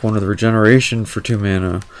black one with regeneration for 2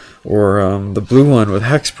 mana, or the blue one with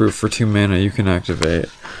hexproof for 2 mana you can activate.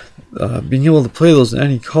 Being able to play those in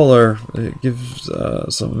any color, it gives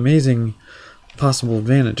some amazing possible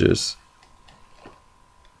advantages.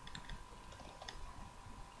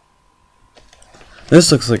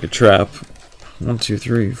 This looks like a trap. 1, 2,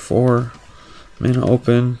 3, 4. Mana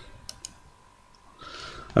open.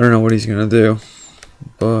 I don't know what he's gonna do,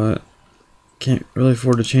 but can't really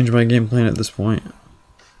afford to change my game plan at this point.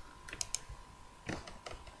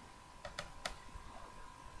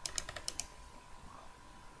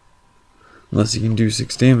 Unless he can do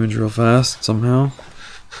 6 damage real fast somehow.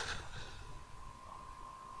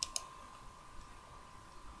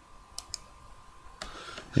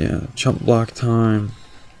 Yeah, chump block time.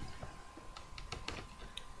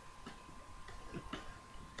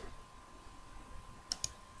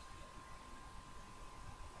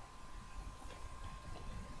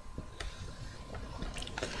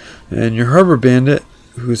 And your Harbor Bandit,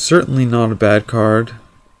 who is certainly not a bad card,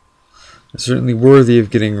 is certainly worthy of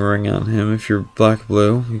getting a ring on him. If you're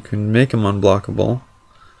black-blue, you can make him unblockable.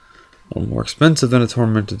 A little more expensive than a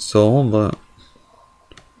Tormented Soul, but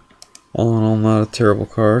all in all, not a terrible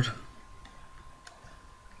card.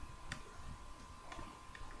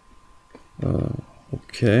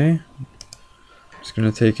 Okay. Just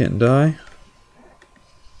gonna take it and die.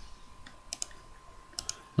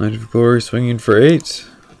 Knight of Glory swinging for 8.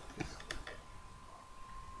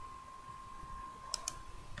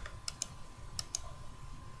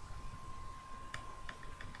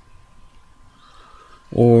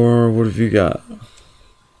 Or what have you got?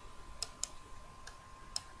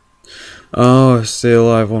 Oh, stay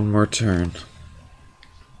alive one more turn.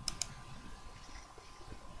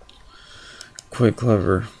 Quite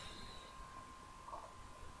clever.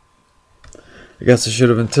 I guess I should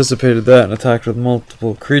have anticipated that and attacked with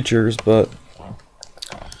multiple creatures, but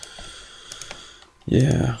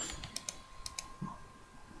yeah.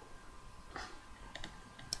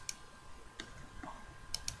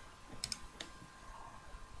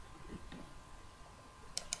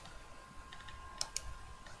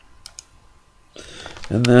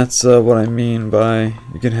 And that's what I mean by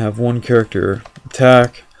you can have one character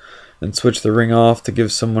attack and switch the ring off to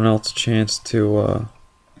give someone else a chance to...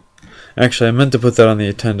 Actually, I meant to put that on the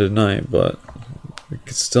Attended Knight, but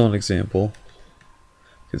it's still an example.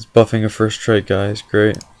 Because buffing a first strike guy is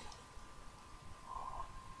great.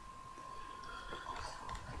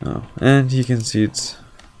 Oh, and he concedes.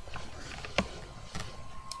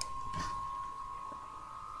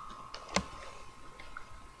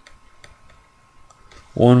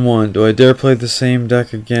 One. Do I dare play the same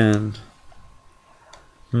deck again?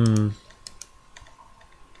 Got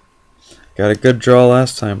a good draw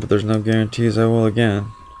last time, but there's no guarantees I will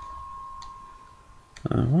again.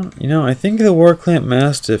 I think the Warclamp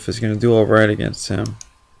Mastiff is going to do alright against him.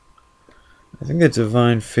 I think the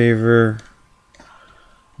Divine Favor...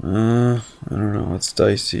 I don't know, it's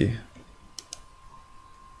dicey.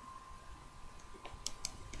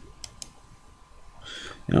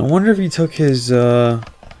 I wonder if he took his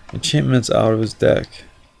enchantments out of his deck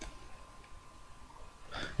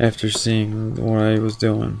after seeing what I was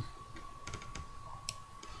doing.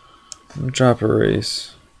 Drop a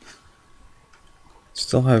race.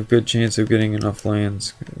 Still have good chance of getting enough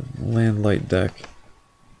lands. Land light deck.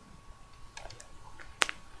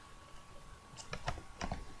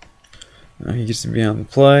 Now he gets to be on the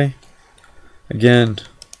play. Again,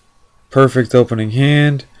 perfect opening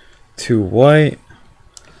hand. 2 white.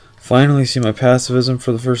 Finally see my pacifism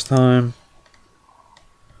for the first time.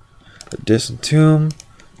 The Disentomb.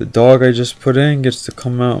 The dog I just put in gets to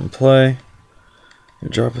come out and play. I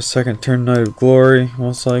drop a second turn Knight of Glory,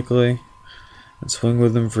 most likely, and swing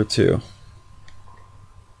with him for 2.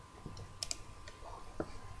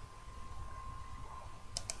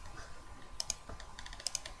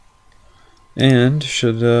 And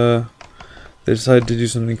should they decide to do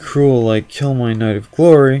something cruel like kill my Knight of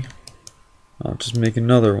Glory, I'll just make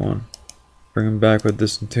another one. Bring him back with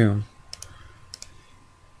Distant Tomb.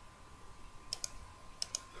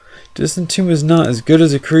 Distant Tomb is not as good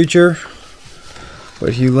as a creature,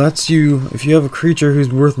 but he lets you, if you have a creature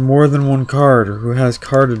who's worth more than one card, or who has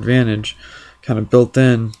card advantage kind of built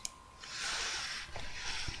in,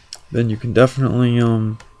 then you can definitely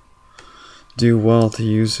do well to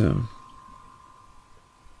use him.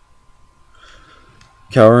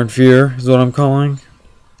 Cower in Fear is what I'm calling,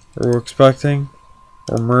 or we're expecting,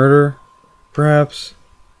 or Murder, perhaps.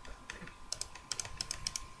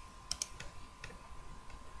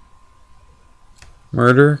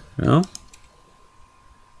 Murder? No?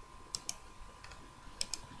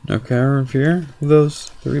 No Cower in Fear with those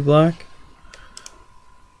 3 black?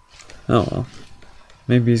 Oh well.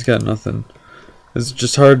 Maybe he's got nothing. It's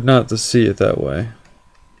just hard not to see it that way.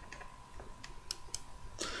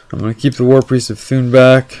 I'm going to keep the War Priest of Thune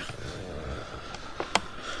back.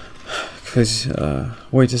 Because,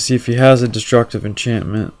 wait to see if he has a destructive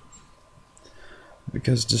enchantment.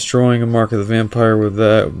 Because destroying a Mark of the Vampire with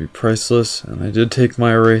that would be priceless. And I did take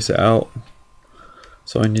my erase out.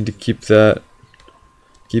 So I need to keep that.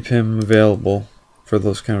 Keep him available for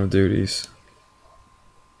those kind of duties.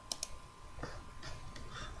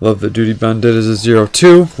 Love that Duty Bandit is a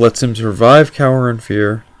 0/2. Lets him survive Cower in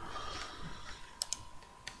Fear.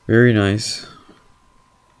 Very nice.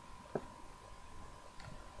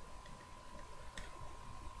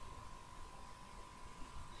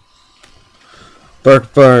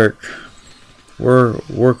 Bark Bark.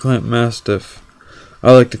 War Clamp Mastiff.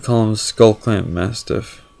 I like to call him Skull Clamp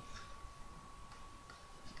Mastiff.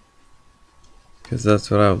 Because that's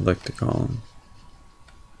what I would like to call him.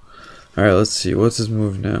 Alright, let's see. What's his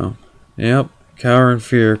move now? Yep. Cower in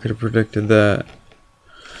Fear. Could have predicted that.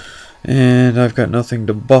 And I've got nothing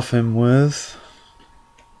to buff him with.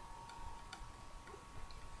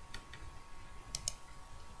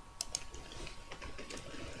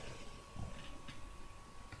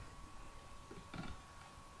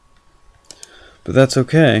 But that's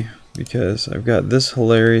okay, because I've got this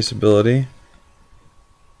hilarious ability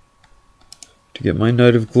to get my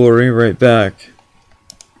Knight of Glory right back.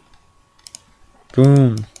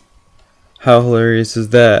 Boom. How hilarious is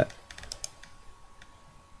that?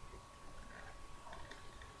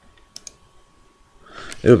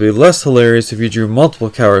 It'll be less hilarious if you drew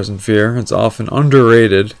multiple Cowers in Fear. It's often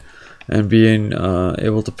underrated, and being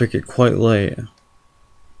able to pick it quite late.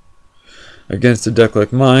 Against a deck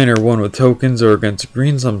like mine, or one with tokens, or against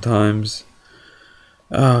green sometimes.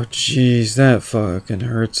 Oh jeez, that fucking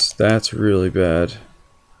hurts. That's really bad.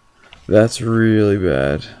 That's really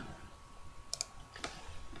bad.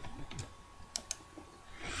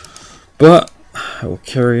 But I will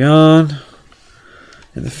carry on.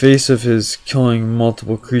 In the face of his killing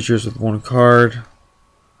multiple creatures with one card,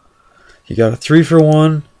 he got a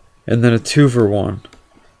 3-for-1 and then a 2-for-1.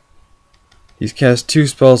 He's cast 2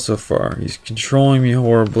 spells so far. He's controlling me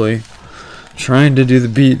horribly, trying to do the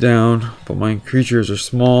beatdown, but my creatures are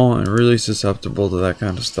small and really susceptible to that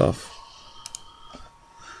kind of stuff.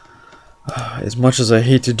 As much as I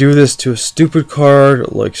hate to do this to a stupid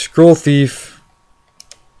card like Scroll Thief,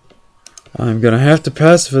 I'm going to have to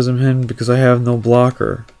pacifism him because I have no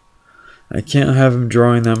blocker. I can't have him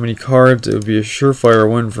drawing that many cards. It would be a surefire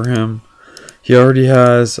win for him. He already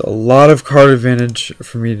has a lot of card advantage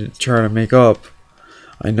for me to try to make up.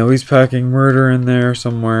 I know he's packing Murder in there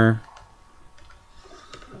somewhere.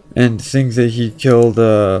 And to think that he killed,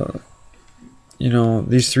 you know,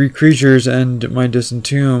 these 3 creatures and my Distant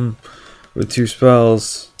Tomb with 2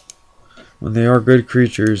 spells, when they are good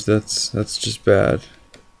creatures, that's just bad.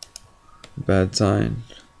 Bad sign.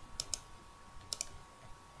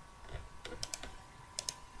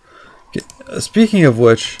 Speaking of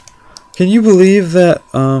which, can you believe that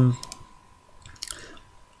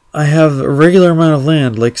I have a regular amount of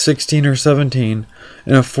land, like 16 or 17,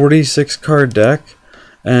 in a 46 card deck,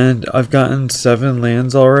 and I've gotten 7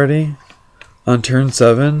 lands already on turn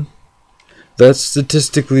 7? That's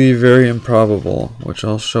statistically very improbable, which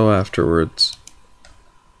I'll show afterwards.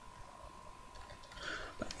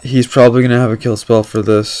 He's probably going to have a kill spell for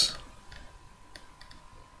this.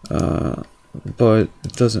 But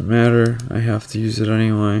it doesn't matter. I have to use it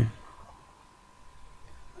anyway.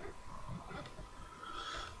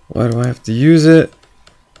 Why do I have to use it?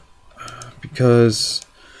 Because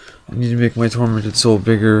I need to make my Tormented Soul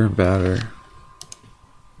bigger and badder.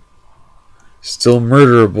 Still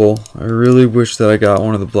murderable. I really wish that I got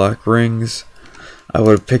one of the black rings. I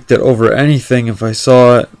would have picked it over anything if I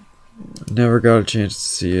saw it. Never got a chance to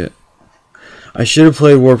see it. I should have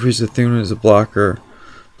played War Priest of Thune as a blocker,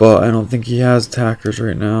 but I don't think he has attackers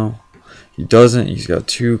right now. He doesn't. He's got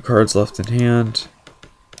 2 cards left in hand.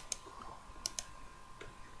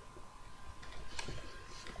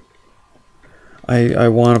 I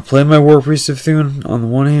want to play my War Priest of Thune on the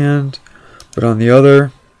one hand, but on the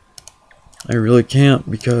other, I really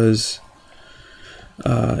can't, because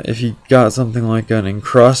if he got something like an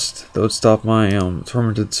Encrust, that would stop my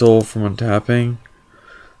Tormented Soul from untapping,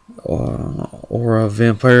 or a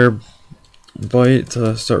Vampire Bite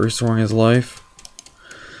to start restoring his life,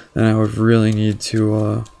 then I would really need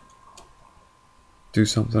to do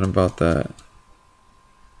something about that.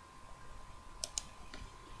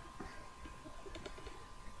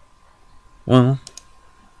 Well,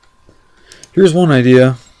 here's one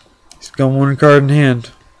idea. He's got 1 card in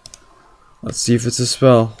hand. Let's see if it's a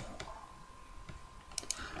spell.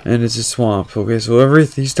 And it's a swamp. Okay, so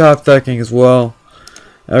he's top decking as well.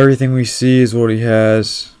 Everything we see is what he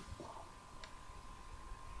has.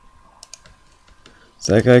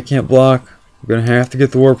 So that guy can't block. We're gonna have to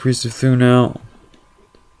get the War Priest of Thune out.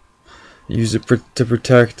 Use it to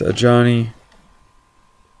protect a Johnny.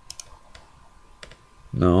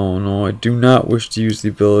 No, I do not wish to use the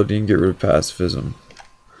ability and get rid of pacifism.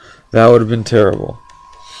 That would have been terrible.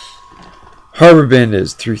 Harbor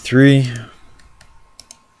Bandits, 3/3.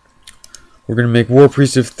 We're going to make War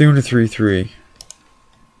Priest of Thune a 3/3.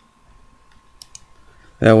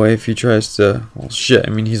 That way if he tries to... Well, shit,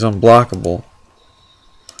 I mean, he's unblockable.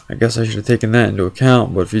 I guess I should have taken that into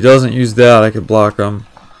account, but if he doesn't use that, I could block him.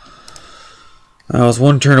 I was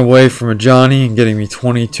 1 turn away from a Johnny and getting me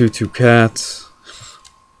 22 cats,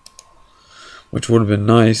 which would have been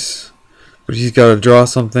nice. But he's got to draw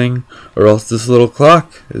something, or else this little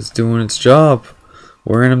clock is doing its job,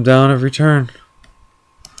 wearing him down every turn.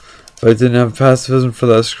 If I didn't have pacifism for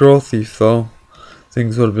that Scroll Thief, though,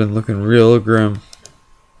 things would have been looking real grim.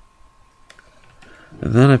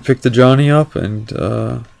 And then I picked the Johnny up, and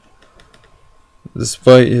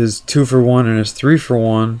despite his 2-for-1 and his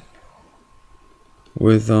 3-for-1,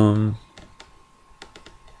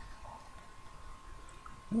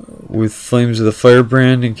 with Flames of the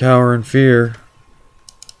Firebrand and Cower and Fear.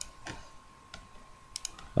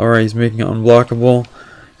 Alright, he's making it unblockable.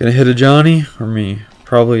 Gonna hit a Johnny or me?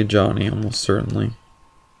 Probably a Johnny, almost certainly.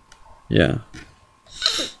 Yeah.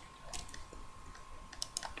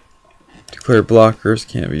 Declare blockers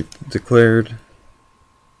can't be declared.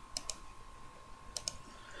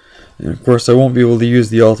 And of course I won't be able to use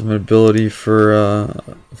the ultimate ability for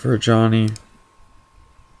Johnny.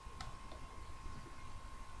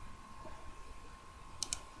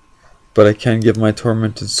 But I can give my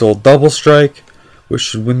Tormented Soul double strike, which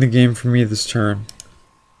should win the game for me this turn.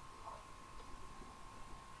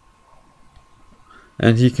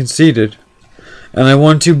 And he conceded. And I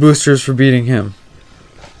won 2 boosters for beating him.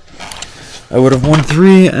 I would have won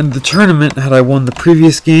 3 in the tournament had I won the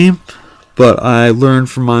previous game, but I learned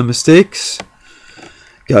from my mistakes.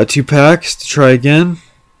 Got 2 packs to try again.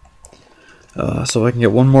 So I can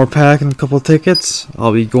get 1 more pack and a couple tickets.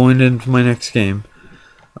 I'll be going into my next game.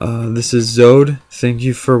 This is Zode. Thank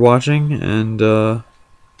you for watching, and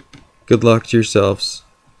good luck to yourselves.